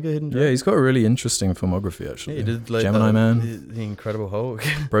Crouching Tiger, Hidden Dragon. Yeah, he's got a really interesting filmography actually. Yeah, he did like Gemini Man, the Incredible Hulk,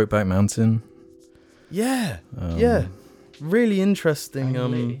 Brokeback Mountain. Yeah, really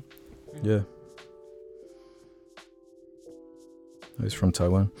interesting. Yeah. He's from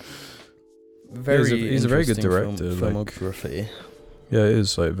Taiwan. He's a very good director. Filmography. Yeah, it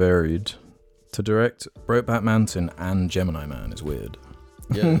is like varied. To direct Brokeback Mountain and Gemini Man is weird.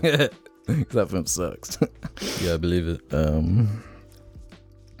 Yeah, that film sucks. Yeah, I believe it.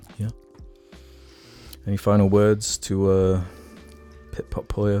 Yeah. Any final words to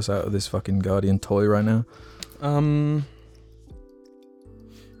pull us out of this fucking Guardian toy right now?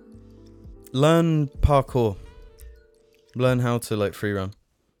 Learn parkour. Learn how to like free run.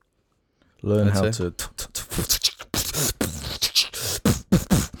 Learn how to.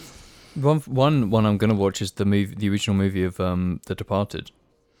 One I'm gonna watch is the original movie of The Departed.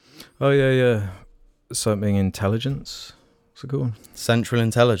 Oh yeah. Something intelligence. What's it called? Central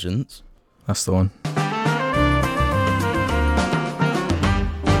Intelligence. That's the one.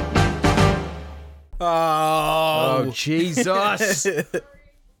 Oh Jesus!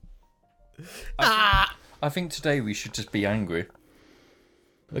 I think today we should just be angry.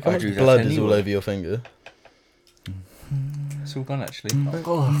 Look how much blood is all over your finger. It's all gone actually.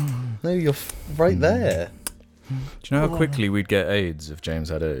 No, you're right there. Do you know how quickly we'd get AIDS if James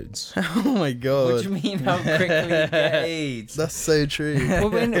had AIDS? Oh my god! What do you mean? How quickly we get AIDS? That's so true. Well,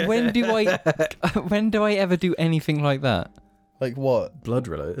 when do I ever do anything like that? Like what? Blood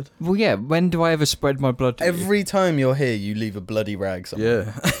related? Well, yeah. When do I ever spread my blood to you? Every time you're here, you leave a bloody rag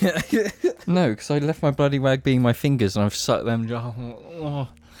somewhere. Yeah. No, because I left my bloody rag being my fingers and I've sucked them dry.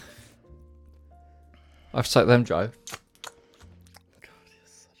 I've sucked them dry.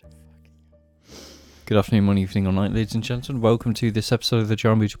 Good afternoon, morning, evening, or night, ladies and gentlemen. Welcome to this episode of the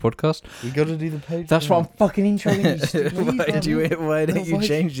Jar Moocher podcast. We got to do the page. That's what I'm fucking introing you. Why didn't you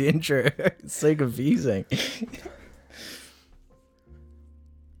change the intro? It's so confusing.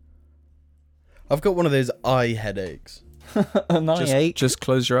 I've got one of those eye headaches. An eye ache. Just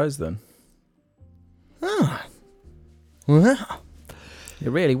close your eyes then. Well, it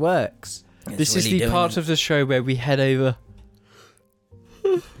really works. This is the part of the show where we head over.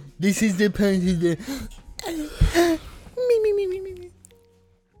 This is the part of the...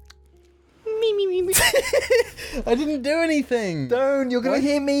 I didn't do anything. Don't, you're going to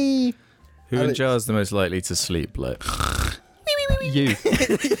hear me. Who in Jar is the most likely to sleep? Like you.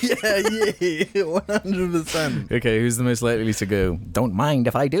 Yeah, you. 100%. Okay, who's the most likely to go, don't mind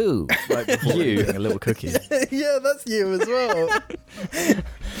if I do? Right before You. eating a little cookie. Yeah, that's you as well.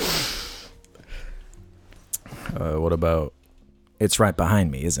 What about, it's right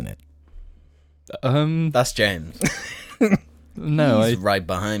behind me, isn't it? That's James. No, He's right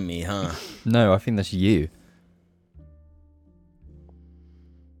behind me, huh? No, I think that's you.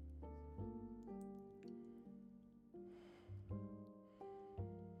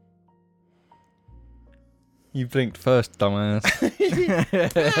 You blinked first, dumbass.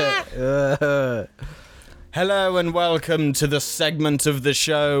 Hello and welcome to the segment of the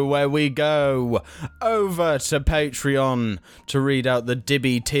show where we go over to Patreon to read out the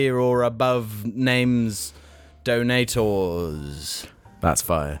Dibby tier or above names donators. That's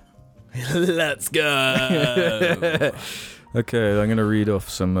fire. Let's go. Okay, I'm going to read off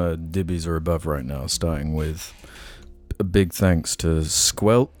some dibbies or above right now, starting with a big thanks to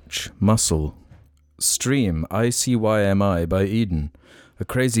Squelch Muscle, Stream ICYMI by Eden, a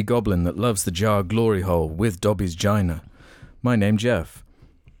crazy goblin that loves the jar glory hole with Dobby's Gina. My name Jeff.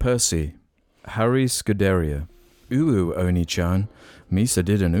 Percy. Harry Scuderia. Ulu Oni-chan. Misa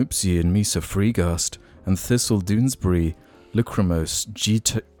did an oopsie and Misa Freegast. And Thistle Doonesbury. Lucramos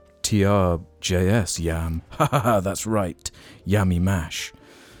GTRJS Yam. Haha, that's right. Yummy mash.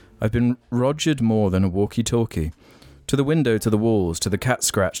 I've been rogered more than a walkie-talkie. To the window, to the walls, to the cat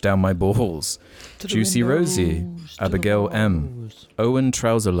scratch down my balls. Juicy Rosie, Abigail M, Owen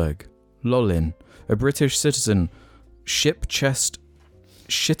Trouserleg, Lolin, a British citizen, ship chest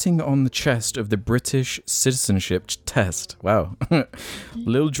shitting on the chest of the British citizenship test. Wow.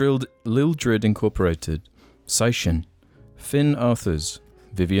 Lildred Incorporated. Seishin. Finn Arthurs.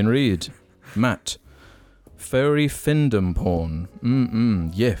 Vivian Reed. Matt. Furry Findom Porn.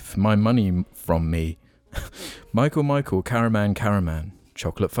 Yif. My money from me. Michael Caraman.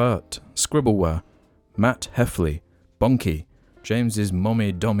 Chocolate Fart. Scribbleware. Matt Heffley. Bonky. James's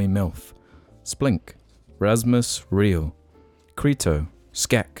Mommy Dommy Milf. Splink. Rasmus Real. Creto.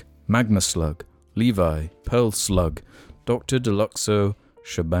 Skek. Magma Slug. Levi. Pearl Slug. Dr. Deluxo.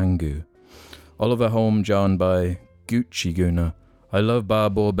 Shabangu. Oliver Holm John by Gucci Guna. I love Bar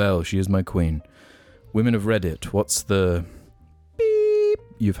Bell. She is my queen. Women of Reddit. What's the beep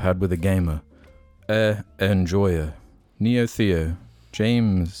you've had with a gamer? Enjoyer. Neo Theo.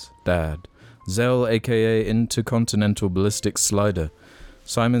 James Dad. Zell aka Intercontinental Ballistic Slider.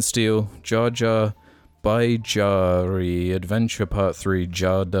 Simon Steele. Jar Jar. Baijari Adventure Part 3.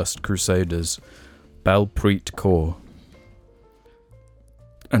 Jar Dust Crusaders. Balpreet Core.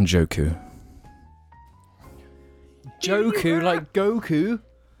 And Joku. Joku, like Goku?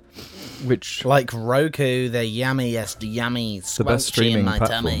 Which, like Roku, the yummiest yummy the best streaming in my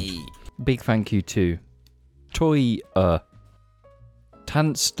platform. tummy. big thank you to Toy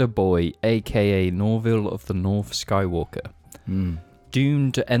Tanster Boy, aka Norville of the North Skywalker.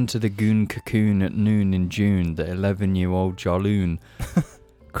 Doomed to enter the goon cocoon at noon in June, the 11-year-old Jaloon.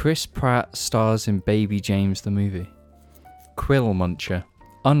 Chris Pratt stars in Baby James the movie. Quill Muncher.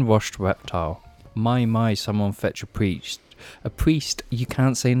 Unwashed Reptile. My, someone fetch a priest. A priest, you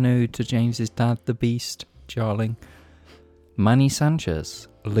can't say no to James's dad the beast, Jarling. Manny Sanchez.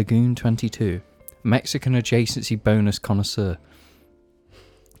 Lagoon 22. Mexican adjacency bonus connoisseur.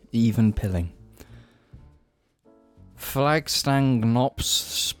 Even pilling. Flagstang Nops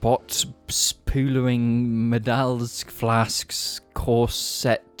Spot Spoolering Medals Flasks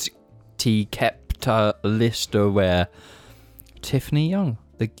Corset T Kepta Listerware. Tiffany Young,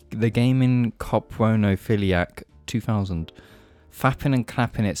 the gaming copronophiliac 2000. Fapping and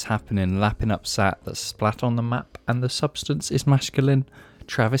clapping, it's happening, lapping up sat that's splat on the map and the substance is masculine.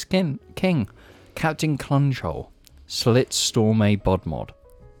 Travis King, Captain Clunchhole, Slit Stormay Bodmod,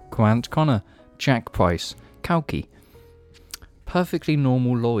 Grant Connor, Jack Price, Kalki, Perfectly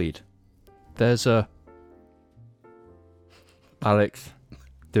Normal Lloyd. There's a... Alex,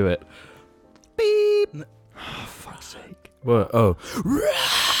 do it. Beep! Oh, fuck's sake. What? Oh.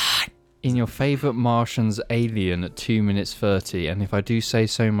 In your favourite Martian's alien at 2 minutes 30, and if I do say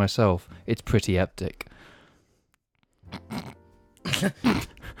so myself, it's pretty epic.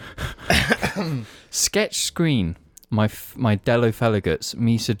 Sketch screen. My Delophalegats,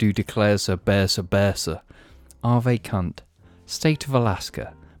 Misa do declares a bersa. Ave cunt. State of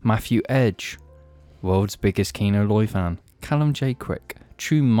Alaska. Matthew Edge. World's biggest Kino Loy fan. Callum J. Crick.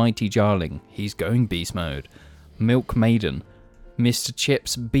 True mighty Jarling. He's going beast mode. Milk Maiden. Mr.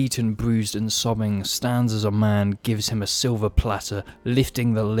 Chips, beaten, bruised and sobbing, stands as a man, gives him a silver platter,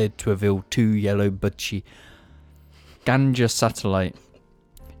 lifting the lid to reveal 2 yellow butchie. Ganja Satellite.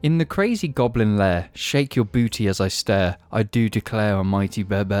 In the crazy goblin lair, shake your booty as I stare, I do declare a mighty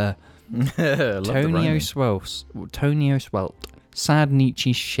bear. Tonio Swelt. Sad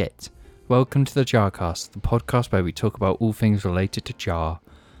Nietzsche shit. Welcome to the JARCast, the podcast where we talk about all things related to Jar.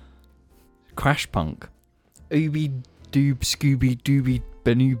 Crash Punk. Ooby Doob Scooby Dooby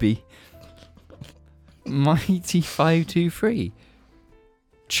Benooby. Mighty 523.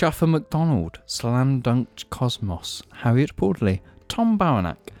 Chuffer McDonald. Slam Dunked Cosmos. Harriet Portley. Tom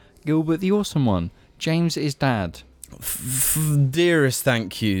Baranak. Gilbert the Awesome One. James is dad. Dearest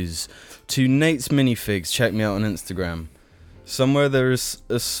thank yous to Nate's Minifigs. Check me out on Instagram. Somewhere there is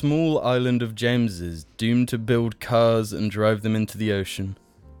a small island of Jameses doomed to build cars and drive them into the ocean.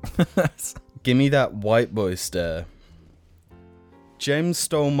 Gimme that white boy stare. James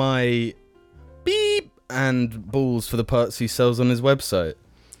stole my beep and balls for the parts he sells on his website.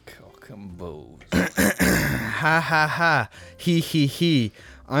 Cock and balls. Ha ha ha. He.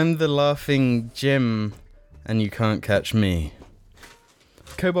 I'm the laughing Jim and you can't catch me.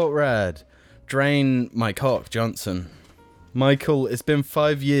 Cobalt Rad. Drain my cock, Johnson. Michael, it's been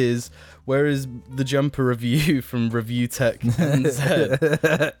 5 years. Where is the jumper review from Review Tech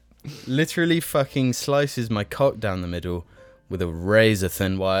NZ? Literally fucking slices my cock down the middle with a razor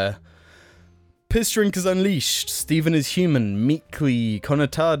thin wire. Piss Drinkers Unleashed. Stephen is Human. Meekly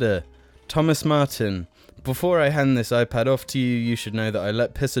Connotada. Thomas Martin. Before I hand this iPad off to you, you should know that I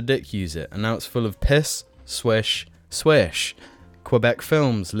let Piss a Dick use it, and now it's full of piss, swish. Quebec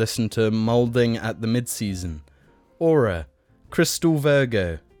Films. Listen to Moulding at the Mid-Season. Aura. Crystal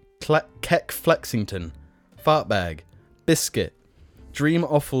Virgo. Keck Flexington. Fartbag. Biscuit.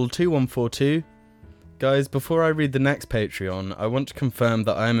 DreamAwful2142. Guys, before I read the next Patreon, I want to confirm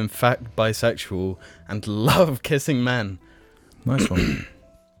that I am in fact bisexual and love kissing men. Nice one.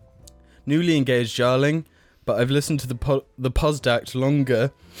 Newly engaged Jarling, but I've listened to the Posdact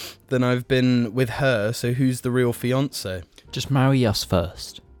longer than I've been with her, so who's the real fiancé? Just marry us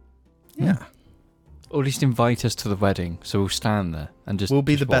first. Yeah. Or at least invite us to the wedding, so we'll stand there and just... We'll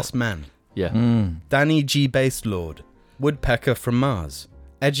be just the best man. Yeah. Danny G. Bastelord. Woodpecker from Mars.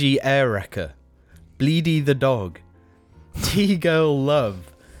 Edgy Air Wrecker. Bleedy the Dog. T-Girl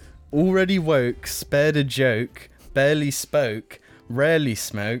Love. Already woke, spared a joke, barely spoke, rarely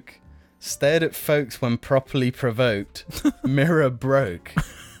smoke, stared at folks when properly provoked, mirror broke.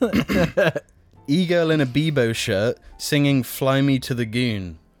 E-Girl in a Bebo shirt, singing Fly Me to the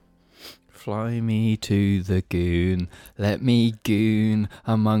Goon. Fly me to the goon, let me goon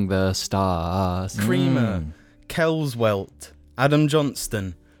among the stars. Creamer, Kelswelt, Adam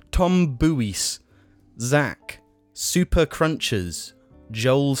Johnston, Tom Buis, Zach, Super Crunchers,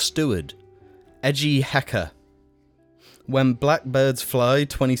 Joel Stewart, Edgy Hacker, When Blackbirds Fly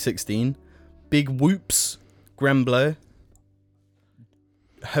 2016, Big Whoops, Gremblo,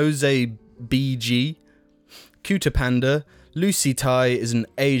 Jose BG, Cuter Panda, Lucy Tai is an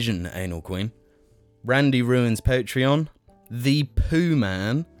Asian anal queen, Randy Ruins Patreon, The Pooh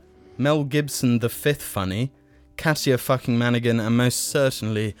Man, Mel Gibson the Fifth Funny, Katia fucking Manigan, and most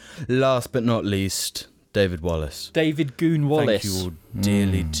certainly, last but not least, David Wallace. David Goon Wallace. Thank you all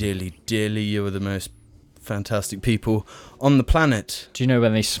dearly, dearly, dearly. You are the most fantastic people on the planet. Do you know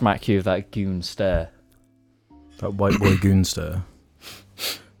when they smack you with that goon stare? That white boy goon stare.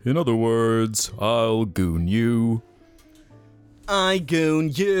 In other words, I'll goon you. I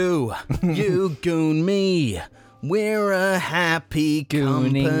goon you. You goon me. We're a happy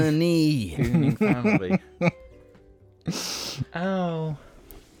company. Gooning family. Ow.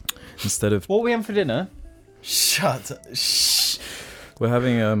 Instead of... What are we having for dinner? Shut up. Shh. We're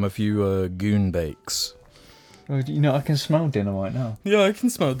having a few goon bakes. Oh, you know, I can smell dinner right now. Yeah, I can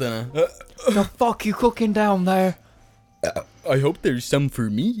smell dinner. The fuck you cooking down there? I hope there's some for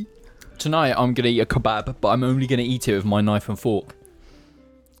me. Tonight I'm going to eat a kebab, but I'm only going to eat it with my knife and fork.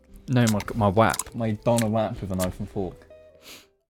 No, my whap. My Donna whap with a knife and fork.